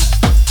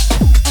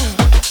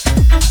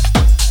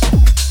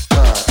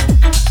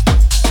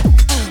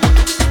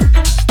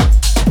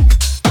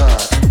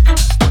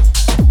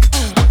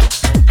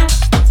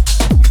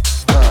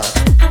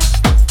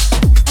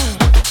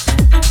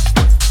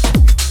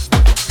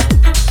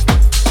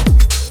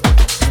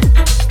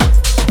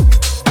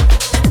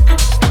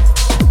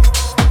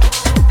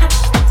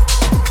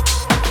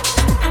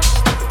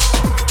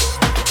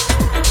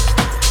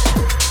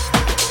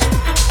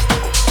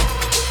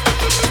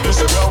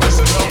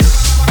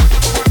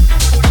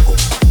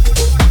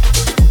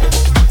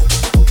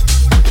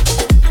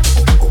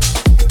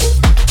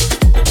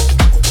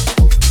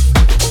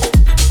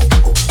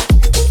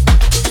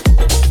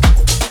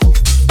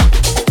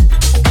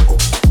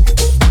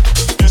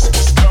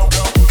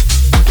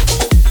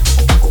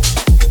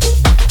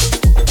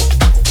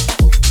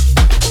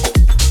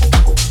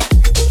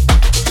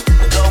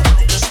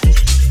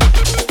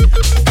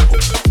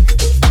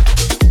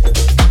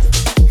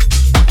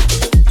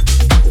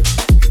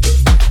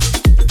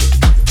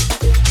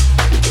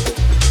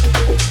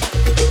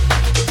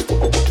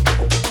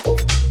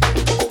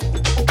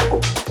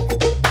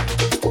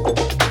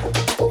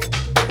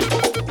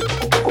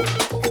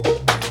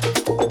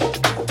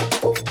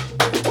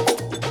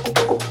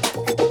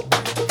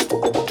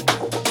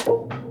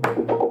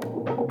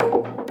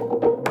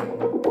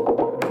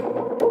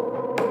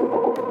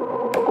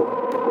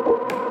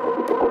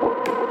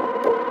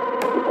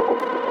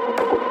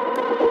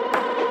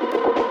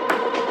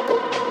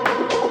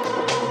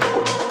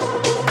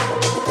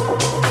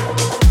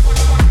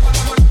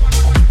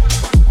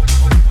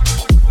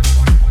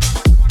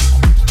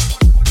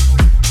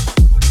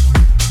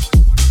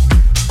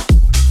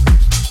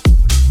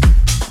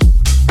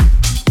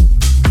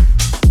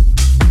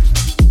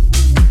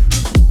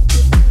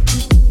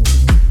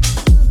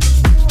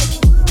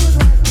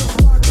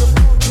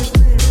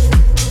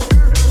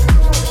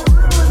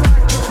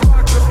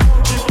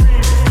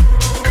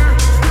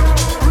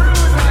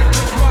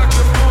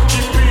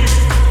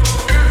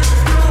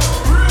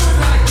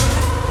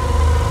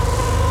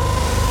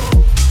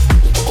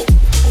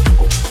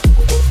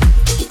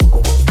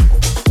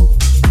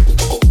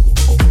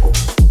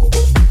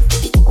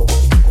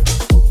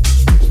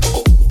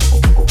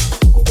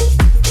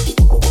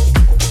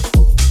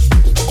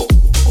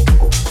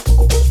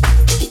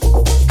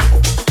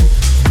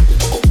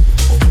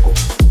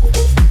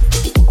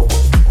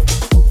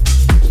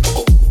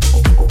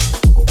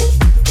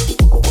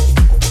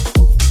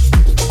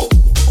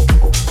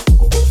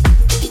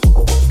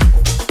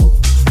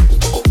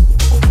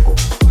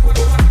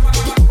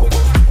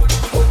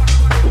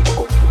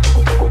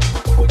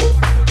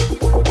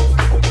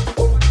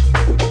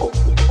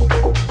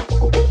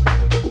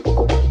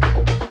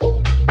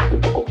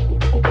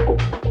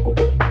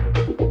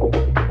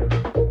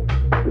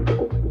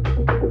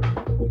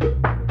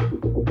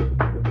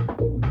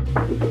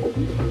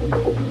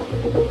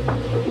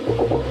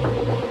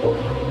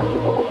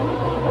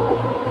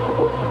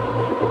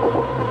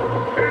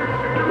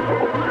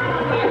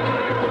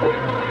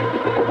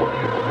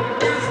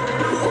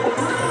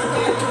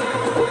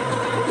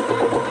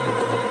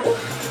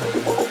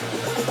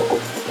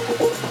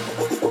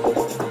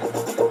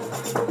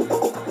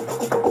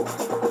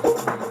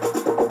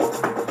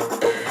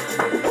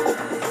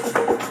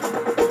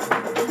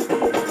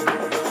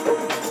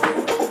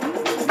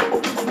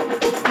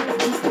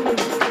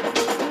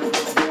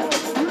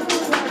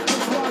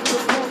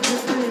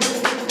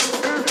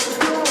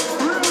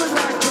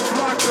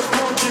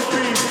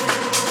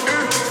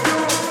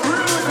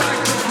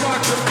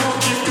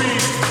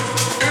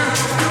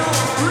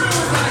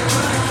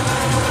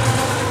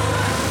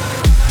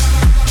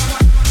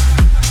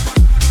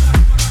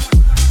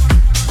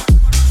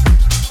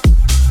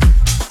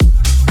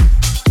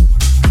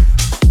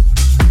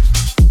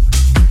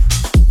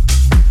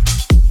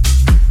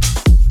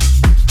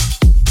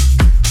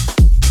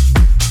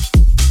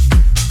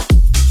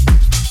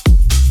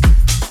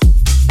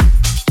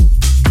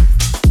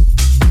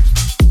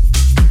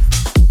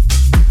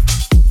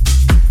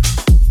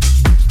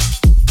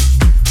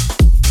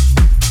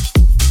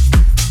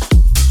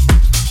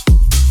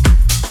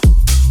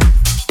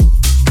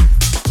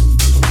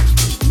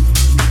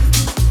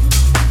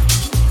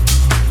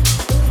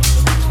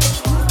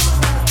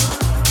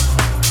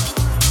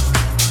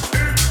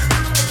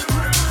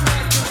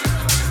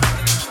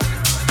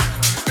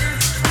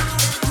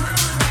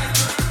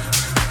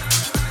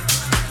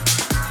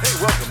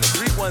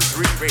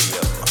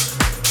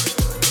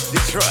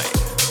 Detroit.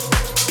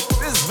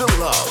 This is Billy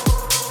Love.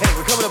 Hey,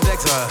 we're coming up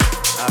next,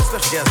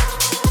 special guest,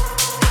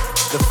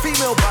 the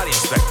Female Body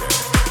Inspector.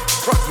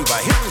 Brought to you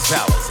by Henry's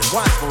Palace and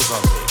Watts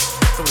Mozambique.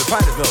 Some of the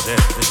finest male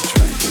dancers in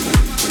Detroit.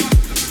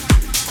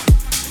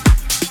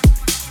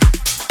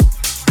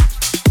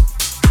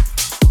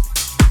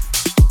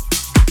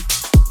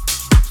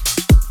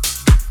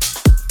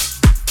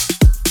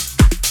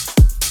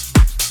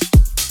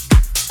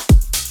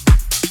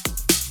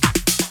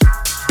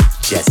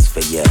 Just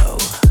for your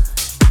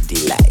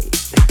delight,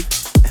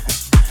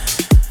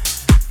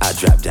 I'll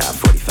drop down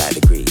 45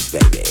 degrees,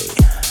 baby.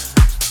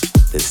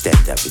 Then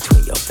stand up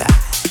between your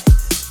thighs.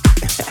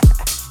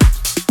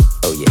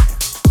 Oh yeah.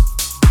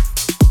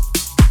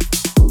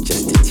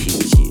 Just to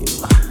tease you,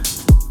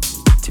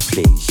 to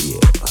please you,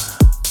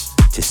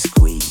 to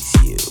squeeze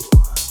you,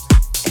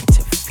 and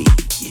to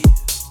feed you.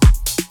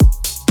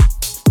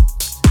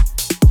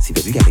 See,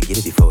 baby, you gotta get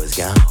it before it's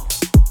gone.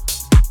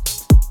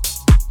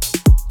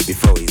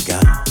 Before he's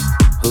gone.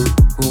 Who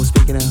I'm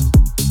speaking of?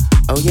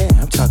 Oh yeah,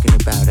 I'm talking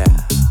about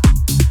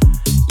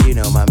you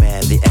know my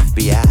man, the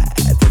FBI,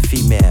 the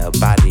Female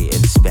Body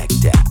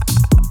Inspector.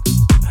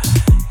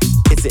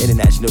 It's an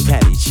international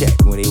panty check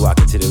when he walk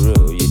into the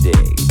room, you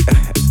dig?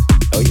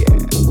 Oh yeah.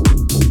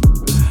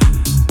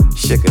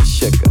 Sugar,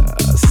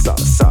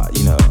 salt,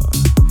 you know.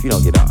 If you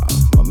don't get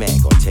off, my man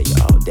gonna tell you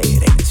all day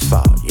it ain't his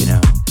fault, you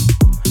know?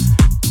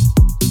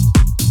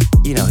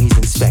 You know, he's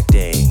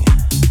inspecting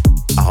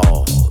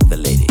all the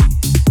ladies,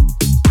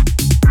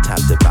 top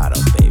to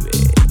bottom, baby.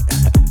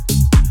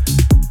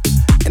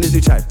 And this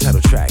new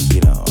title track,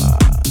 you know,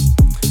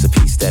 it's a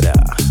piece that,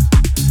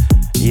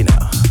 you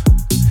know,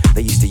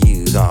 they used to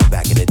use all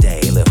back in the day.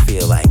 It'll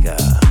feel like,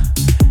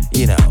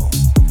 you know,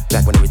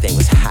 back when everything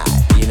was hot,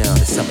 you know, in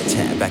the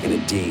summertime, back in the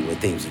day when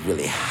things were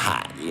really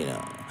hot, you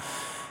know.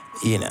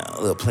 You know, a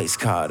little place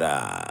called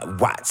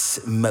Watts,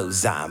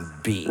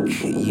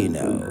 Mozambique, you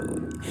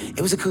know.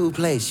 It was a cool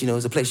place, you know. It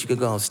was a place you could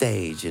go on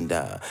stage and,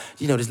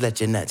 you know, just let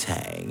your nuts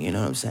hang, you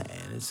know what I'm saying?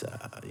 It's,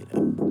 you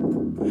know,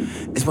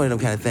 it's one of them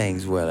kind of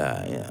things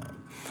where, you know,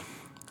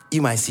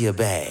 you might see a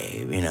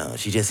babe, you know,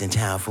 she just in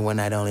town for one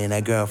night only and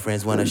her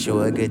girlfriends want to show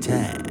her a good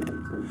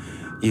time,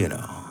 you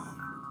know.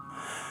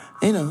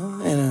 You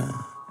know, and,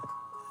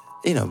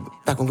 you know,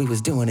 back when we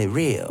was doing it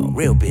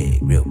real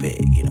big,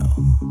 you know.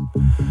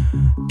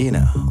 You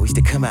know, we used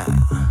to come out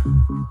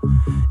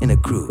in a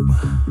group.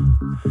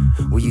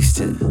 We used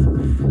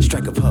to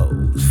strike a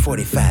pose,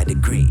 45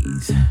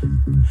 degrees.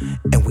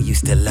 And we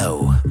used to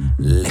low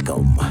lick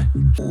 'em.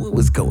 Ooh, it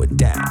was going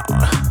down.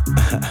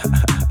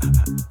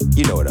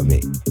 You know what I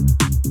mean?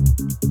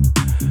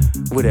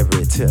 Whatever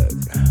it took.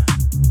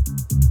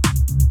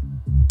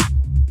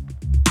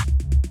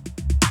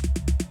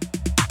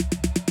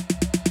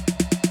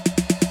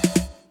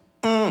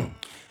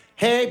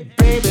 Hey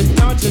baby,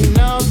 don't you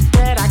know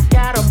that I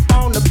got a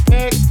bone to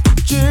pick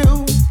with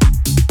you?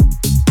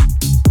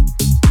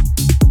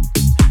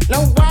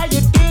 Now why you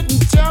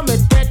didn't tell me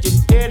that you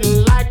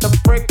didn't like the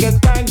freaking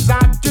things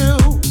I do?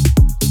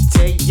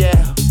 Tell ya.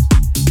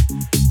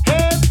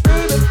 Hey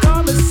baby,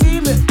 come and see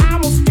me.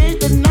 I'm on stage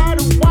tonight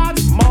to watch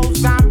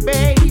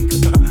Mozambique.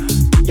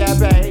 Yeah,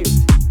 babe.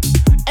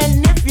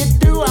 And if you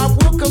do, I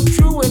will come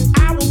true and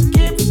I will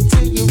give it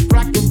to you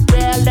rockin'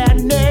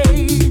 bellany.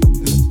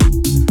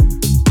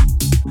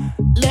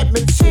 Let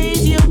me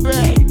tease you,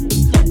 babe.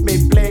 Let me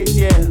please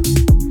you.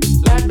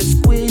 Let me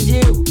squeeze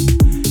you.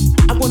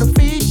 I wanna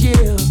feed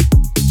you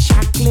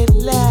chocolate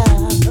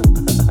love.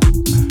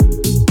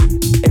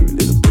 Every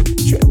little bit of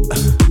trip.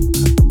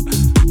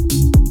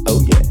 Oh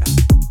yeah.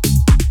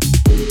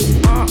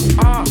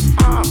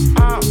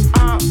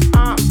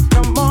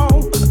 Come on.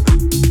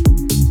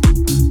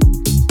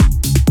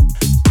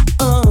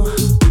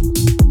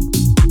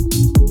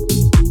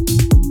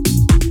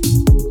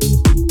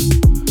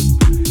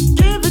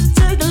 Give it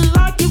to you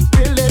like you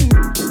feeling.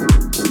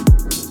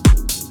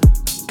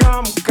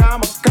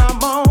 Come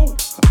on.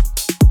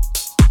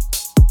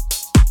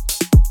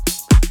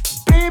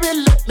 Baby,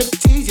 let me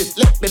tease you,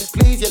 let me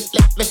please you,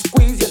 let me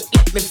squeeze you,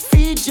 let me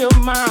feed your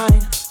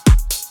mind.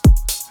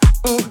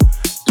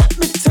 Let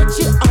me touch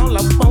you all I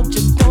want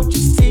you, don't you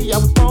see? I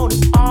want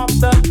it all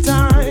the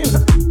time.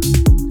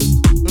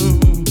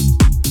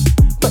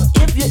 But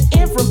if you're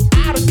in from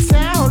out of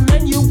town,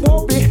 then you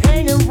won't be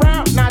hanging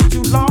around not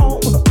too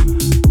long.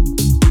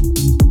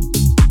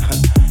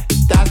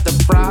 That's the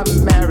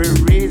primary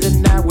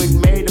reason that we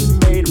made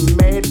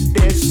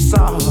this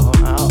song.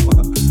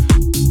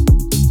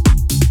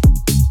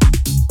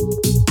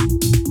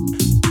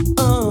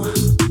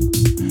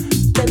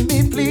 Let me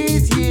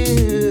please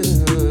you.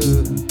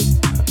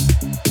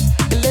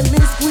 Let me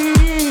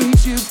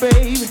squeeze you,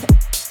 baby.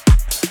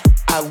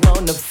 I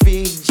wanna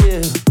feed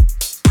you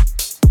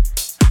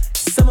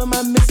some of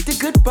my Mr.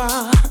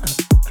 Goodbar.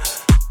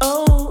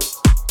 Oh,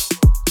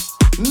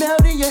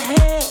 melt in your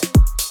head,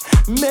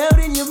 melt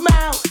in your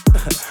mouth.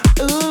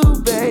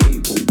 Ooh,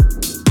 babe.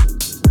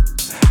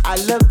 I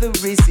love the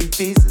Reese's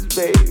Pieces,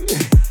 baby.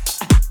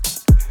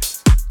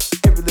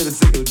 Every little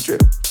single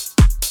drip.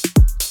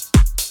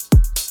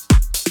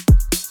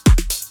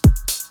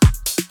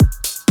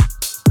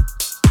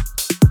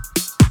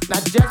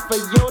 just for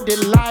your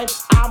delight.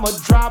 I'ma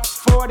drop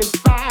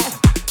 45,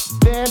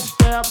 then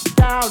step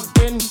down,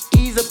 then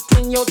ease up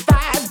in your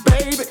thighs,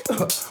 baby.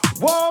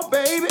 Whoa,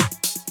 baby.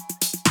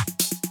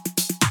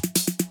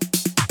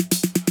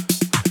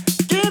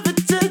 Give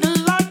it to you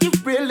like you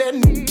really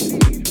need.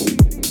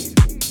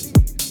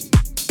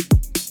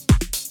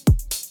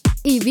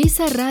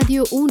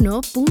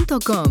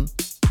 IbizaRadio1.com.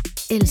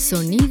 El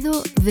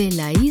sonido de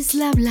la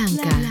Isla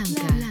Blanca.